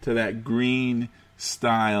switch to that green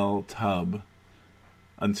style tub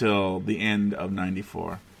until the end of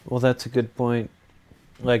 94. Well, that's a good point.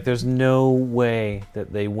 Like, there's no way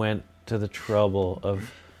that they went to the trouble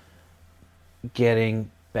of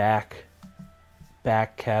getting back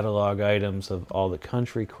catalog items of all the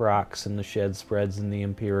Country Crocs and the Shed Spreads and the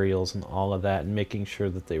Imperials and all of that and making sure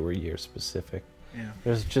that they were year specific. Yeah.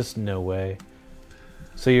 There's just no way.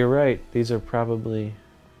 So you're right. These are probably...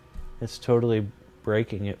 It's totally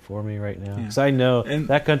breaking it for me right now. Because I know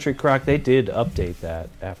that Country Croc, they did update that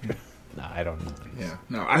after... No, I don't know. Yeah.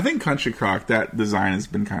 No, I think Country Croc, that design has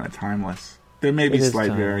been kind of timeless. There may be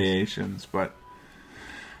slight variations, but...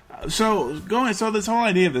 So this whole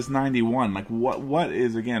idea of this 91, like what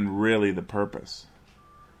is again really the purpose?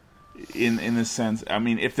 In the sense, I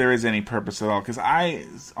mean, if there is any purpose at all, because I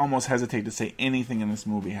almost hesitate to say anything in this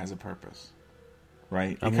movie has a purpose,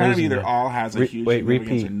 right? It kind of either all has a huge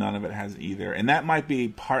significance or none of it has either, and that might be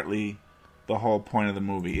partly the whole point of the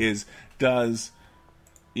movie. I'm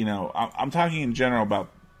talking in general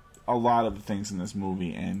about a lot of the things in this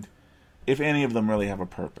movie, and if any of them really have a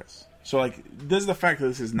purpose. So, like, does the fact that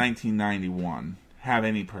this is 1991 have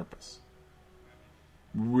any purpose?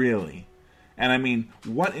 Really? And I mean,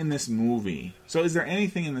 what in this movie... So is there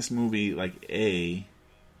anything in this movie, like,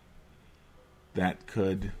 that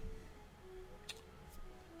could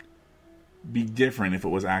be different if it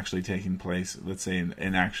was actually taking place, let's say, in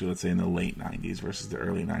the late 90s versus the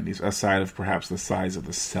early 90s, aside of perhaps the size of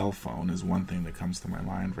the cell phone is one thing that comes to my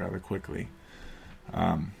mind rather quickly.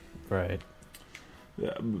 Right.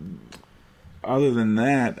 Other than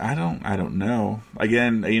that, I don't know.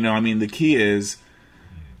 Again, the key is,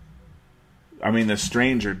 the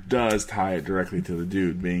stranger does tie it directly to the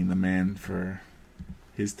dude being the man for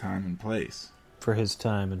his time and place. For his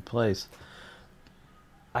time and place.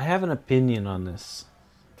 I have an opinion on this.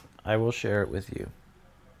 I will share it with you.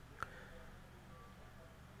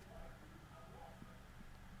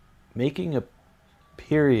 Making a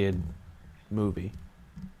period movie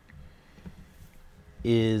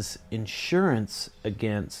is insurance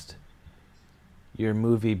against your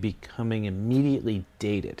movie becoming immediately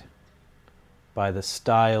dated by the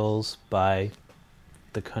styles, by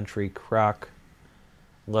the Country Croc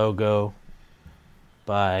logo,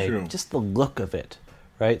 by just the look of it,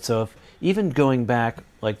 right? So if even going back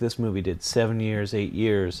like this movie did 7 years, 8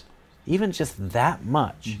 years, even just that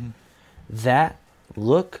much, that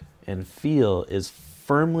look and feel is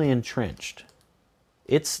firmly entrenched.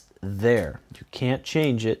 It's there. You can't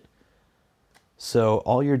change it. So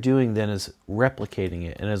all you're doing then is replicating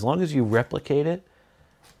it. And as long as you replicate it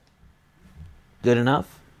good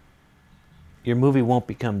enough, your movie won't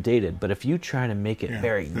become dated. But if you try to make it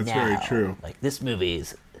very like this movie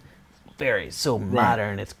is so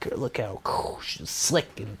modern, it's look how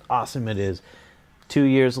slick and awesome it is. 2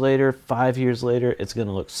 years later, 5 years later, it's going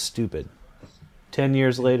to look stupid. 10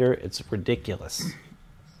 years later, it's ridiculous.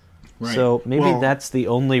 Right. So maybe that's the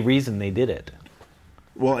only reason they did it.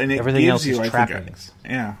 Well, and everything else is trappings.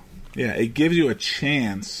 It gives you a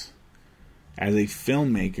chance as a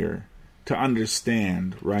filmmaker to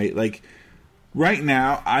understand, right? Like right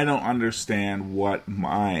now, I don't understand what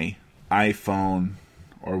my iPhone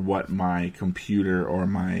or what my computer or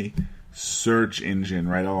my search engine,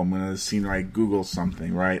 right? Oh, I'm going to Google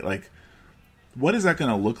something, right? Like, what is that going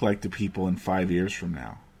to look like to people in 5 years from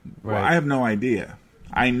now? Right. Well, I have no idea.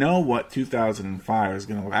 I know what 2005 is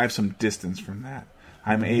going to look like. I have some distance from that.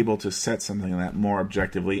 I'm able to set something like that more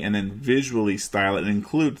objectively and then visually style it and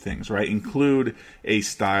include things, right? Include a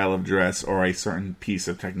style of dress or a certain piece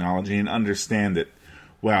of technology and understand that,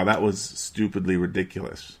 wow, that was stupidly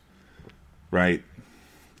ridiculous, right?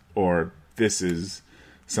 Or this is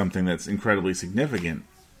something that's incredibly significant.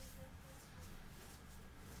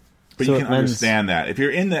 But so you can understand that. If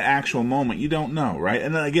you're in the actual moment, you don't know, right?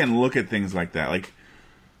 And then again, look at things like that. Like,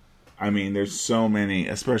 there's so many,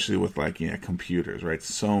 especially with computers, right?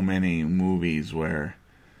 So many movies where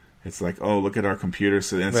it's like, oh, look at our computer.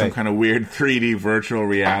 So it's some kind of weird 3D virtual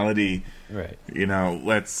reality. Right. You know,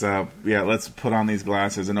 let's put on these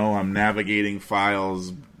glasses and I'm navigating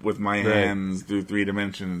files with my hands through 3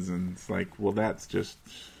 dimensions, and it's like, well, that's just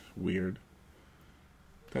weird.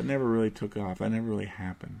 That never really took off. That never really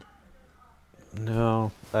happened.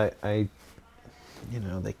 No, I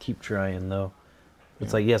they keep trying though.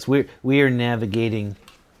 It's like, yes, we are navigating.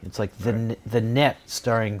 It's like the Net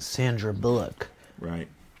starring Sandra Bullock. Right.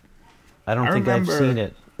 I don't think I've seen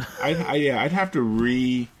it. I'd have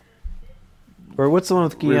to Or what's the one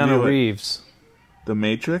with Keanu Reeves? The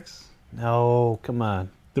Matrix? No, come on.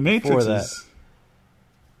 The Matrix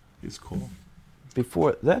is cool.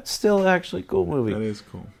 That's still actually a cool movie. That is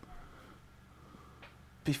cool.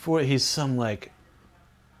 Before he's some like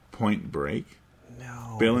Point Break.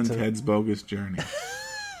 No. Bill and Ted's Bogus Journey.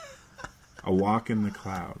 A Walk in the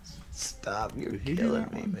Clouds. Stop! You're killing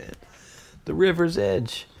me, man. The River's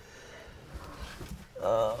Edge.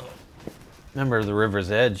 Remember The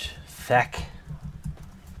River's Edge? Feck.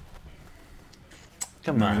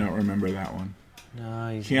 Come on. I don't remember that one. No,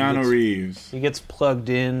 Keanu Reeves. He gets plugged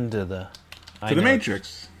into the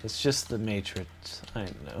Matrix. It's just the Matrix. I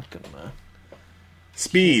know. Come on.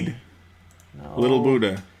 Speed. No. Little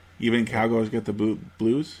Buddha. Even Cowgirls Get the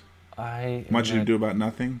Blues. Much Ado About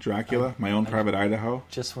Nothing. Dracula. My Own Private Idaho.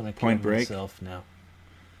 Just want to Point Break. Myself now.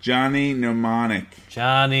 Johnny Mnemonic.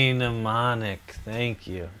 Johnny Mnemonic. Thank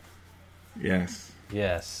you. Yes.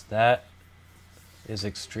 Yes, that is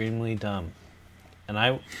extremely dumb. And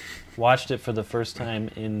I watched it for the first time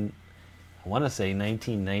in, I want to say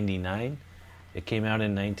 1999. It came out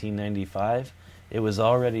in 1995. It was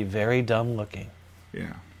already very dumb looking.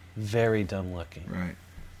 Yeah. Very dumb looking. Right.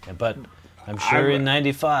 But I'm sure in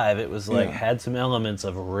 95 it was like had some elements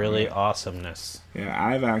of really awesomeness. Yeah,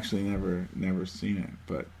 I've actually never seen it,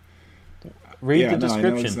 but read the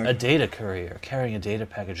description. A data courier carrying a data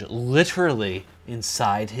package literally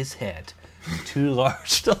inside his head. Too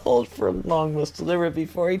large to hold for long, must deliver it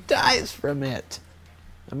before he dies from it.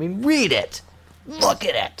 I mean, read it. Look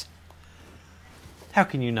at it. How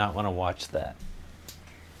can you not want to watch that?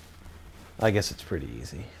 I guess it's pretty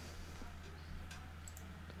easy.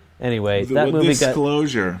 Anyway, that movie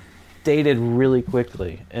got dated really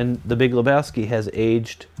quickly, and The Big Lebowski has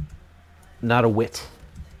aged not a whit.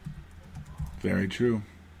 Very true.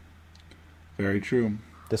 Very true.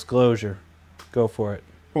 Disclosure. Go for it.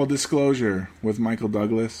 Well, Disclosure with Michael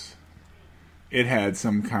Douglas, it had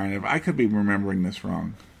some kind of... I could be remembering this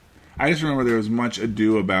wrong. I just remember there was much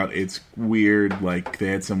ado about its weird, like, they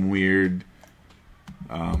had some weird,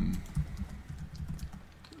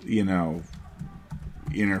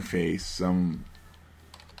 interface,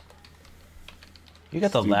 You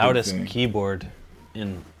got the loudest keyboard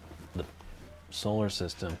in the solar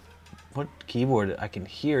system. What keyboard? I can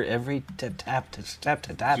hear every tap. Just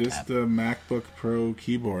the MacBook Pro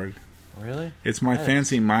keyboard. Really? It's my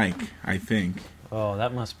fancy mic, I think. Oh,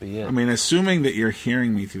 that must be it. I mean, assuming that you're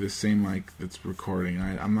hearing me through the same mic that's recording,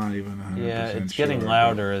 I'm not even 100% sure. Yeah, it's getting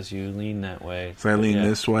louder as you lean that way. So I lean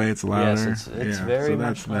this way, it's louder? Yes, it's very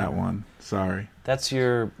much louder. That one. Sorry. That's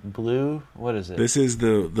your Blue? What is it? This is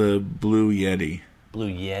the Blue Yeti. Blue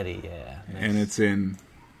Yeti, yeah. Nice. And it's in...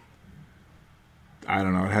 I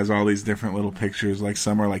don't know. It has all these different little pictures. Like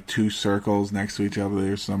some are like 2 circles next to each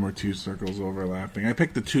other. Some are 2 circles overlapping. I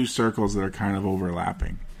picked the 2 circles that are kind of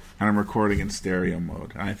overlapping. And I'm recording in stereo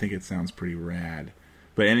mode. I think it sounds pretty rad.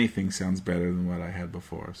 But anything sounds better than what I had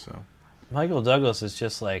before. So Michael Douglas is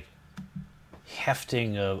just like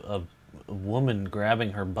hefting a woman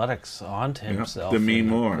grabbing her buttocks onto himself. Demi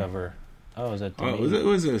Moore. Cover. Oh, is that Demi? It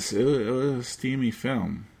was a steamy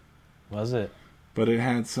film. Was it? But it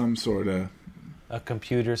had some sort of... A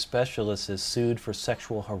computer specialist is sued for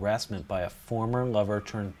sexual harassment by a former lover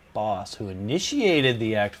turned boss who initiated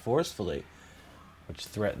the act forcefully, which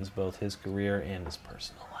threatens both his career and his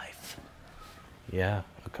personal life. Yeah,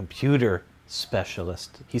 a computer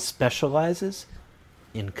specialist. He specializes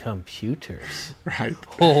in computers. Right.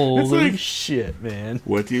 Holy shit, man.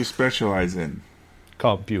 What do you specialize in?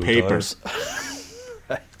 Computers. Paper.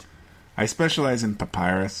 Right. I specialize in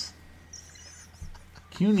papyrus.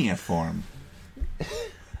 Cuneiform.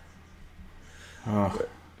 Oh.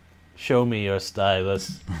 Show me your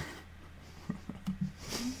stylus.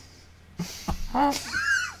 I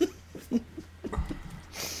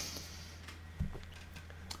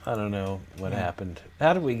don't know what happened.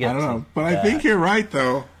 How did we get? I don't know, but I think you're right,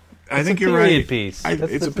 though. I think you're right. Piece.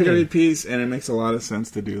 It's a period piece, and it makes a lot of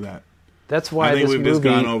sense to do that. That's why I think this we've movie, just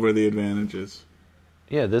gone over the advantages.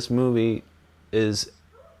 Yeah, this movie is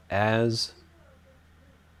as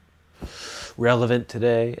relevant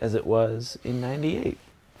today as it was in '98.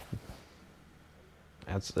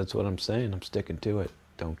 That's what I'm saying. I'm sticking to it.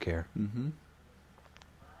 Don't care. Mm-hmm.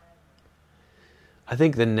 I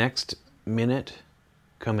think the next minute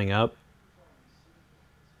coming up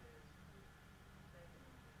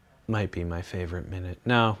might be my favorite minute.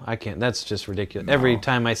 No, I can't. That's just ridiculous. No. Every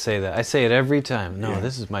time I say that. I say it every time. No,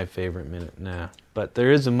 This is my favorite minute. Nah. But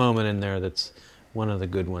there is a moment in there that's one of the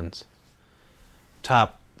good ones.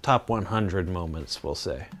 Top 100 moments, we'll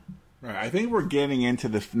say. Right. I think we're getting into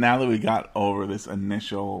the... Now that we got over this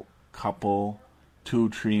initial couple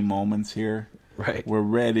 2-3 moments here, right, we're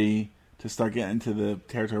ready to start getting into the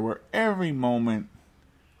territory where every moment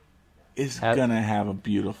is going to have a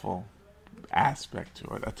beautiful aspect to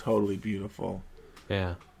it. A totally beautiful,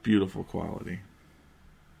 beautiful quality.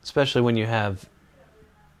 Especially when you have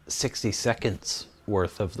 60 seconds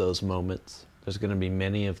worth of those moments. There's going to be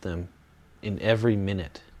many of them in every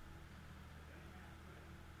minute.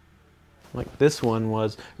 Like this one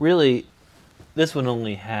was... Really, this one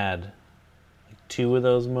only had... 2 of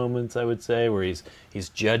those moments, I would say, where he's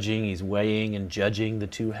judging, he's weighing and judging the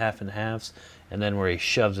 2 half and halves, and then where he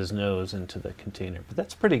shoves his nose into the container. But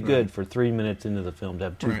that's pretty good for 3 minutes into the film to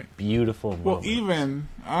have 2 beautiful moments. Well, even,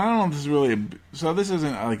 I don't know if this is really, so this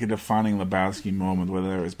isn't like a defining Lebowski moment, whether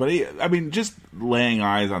there is, but just laying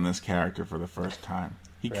eyes on this character for the first time.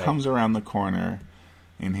 He comes around the corner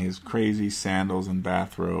in his crazy sandals and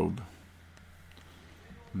bathrobe.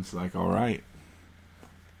 And it's like, all right,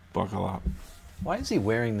 buckle up. Why is he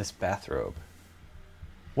wearing this bathrobe?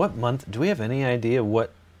 What month? Do we have any idea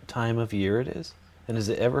what time of year it is? And is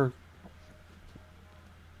it ever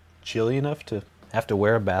chilly enough to have to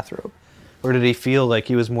wear a bathrobe? Or did he feel like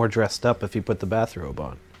he was more dressed up if he put the bathrobe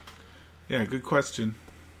on? Yeah, good question.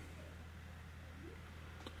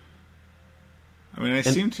 I mean, I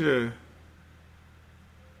seem to...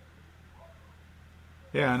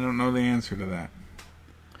 Yeah, I don't know the answer to that.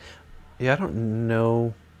 Yeah, I don't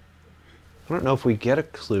know if we get a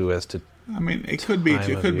clue as to... I mean, it could be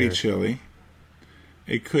chilly.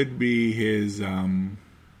 It could be his,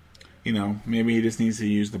 maybe he just needs to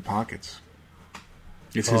use the pockets.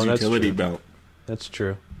 It's his utility belt. That's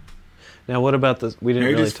true. Now, what about the... We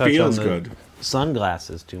didn't really touch on the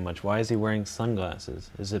sunglasses too much. Why is he wearing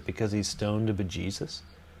sunglasses? Is it because he's stoned to bejesus?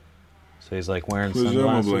 So he's like wearing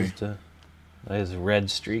sunglasses to his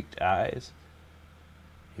red streaked eyes.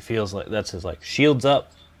 He feels like that's his shields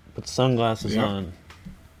up, put sunglasses on.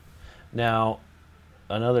 Now,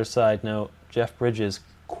 another side note, Jeff Bridges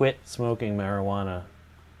quit smoking marijuana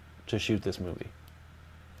to shoot this movie.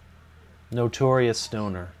 Notorious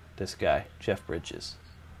stoner, this guy, Jeff Bridges.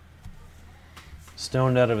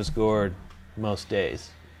 Stoned out of his gourd most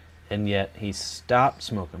days, and yet he stopped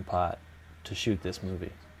smoking pot to shoot this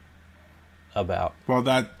movie about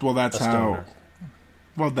that's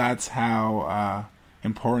how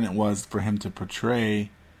important it was for him to portray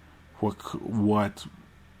what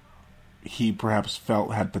he perhaps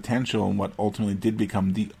felt had potential and what ultimately did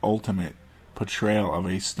become the ultimate portrayal of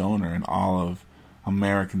a stoner in all of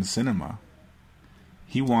American cinema.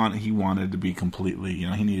 He wanted to be completely,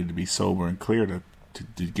 he needed to be sober and clear to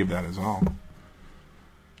give that his all.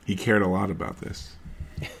 He cared a lot about this.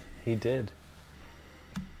 He did.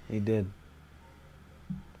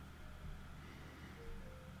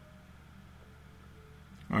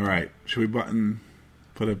 All right. Should we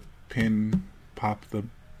put a pin, pop the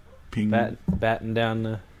ping? Batten down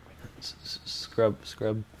the scrub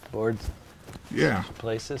boards? Yeah.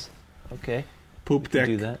 Places? Okay. Poop deck.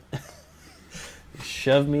 Do that.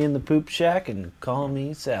 Shove me in the poop shack and call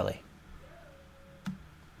me Sally. I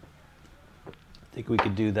think we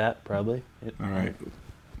could do that, probably. All right.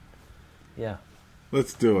 Yeah.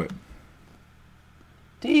 Let's do it.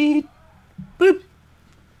 Deep. Boop.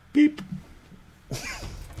 Beep.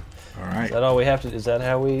 All right. Is that all we have to... Is that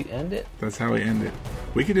how we end it? That's how we end it.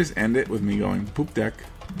 We could just end it with me going, poop deck.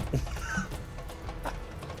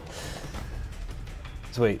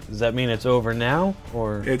 So wait, does that mean it's over now?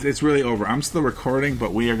 Or It's really over. I'm still recording,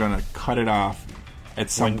 but we are going to cut it off at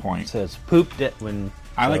some point. It says poop deck when...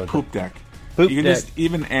 I like poop deck. Poop you can deck. just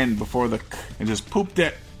even end before the... And just poop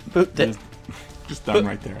deck. Poop deck. Just done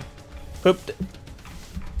right there. Poop deck.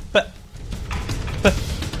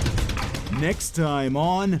 Next time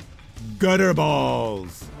on Gutter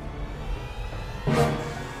Balls.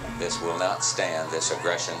 This will not stand, this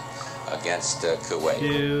aggression against Kuwait.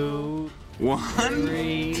 2,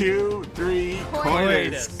 1, 2, 3,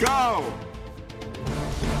 coitus. Go!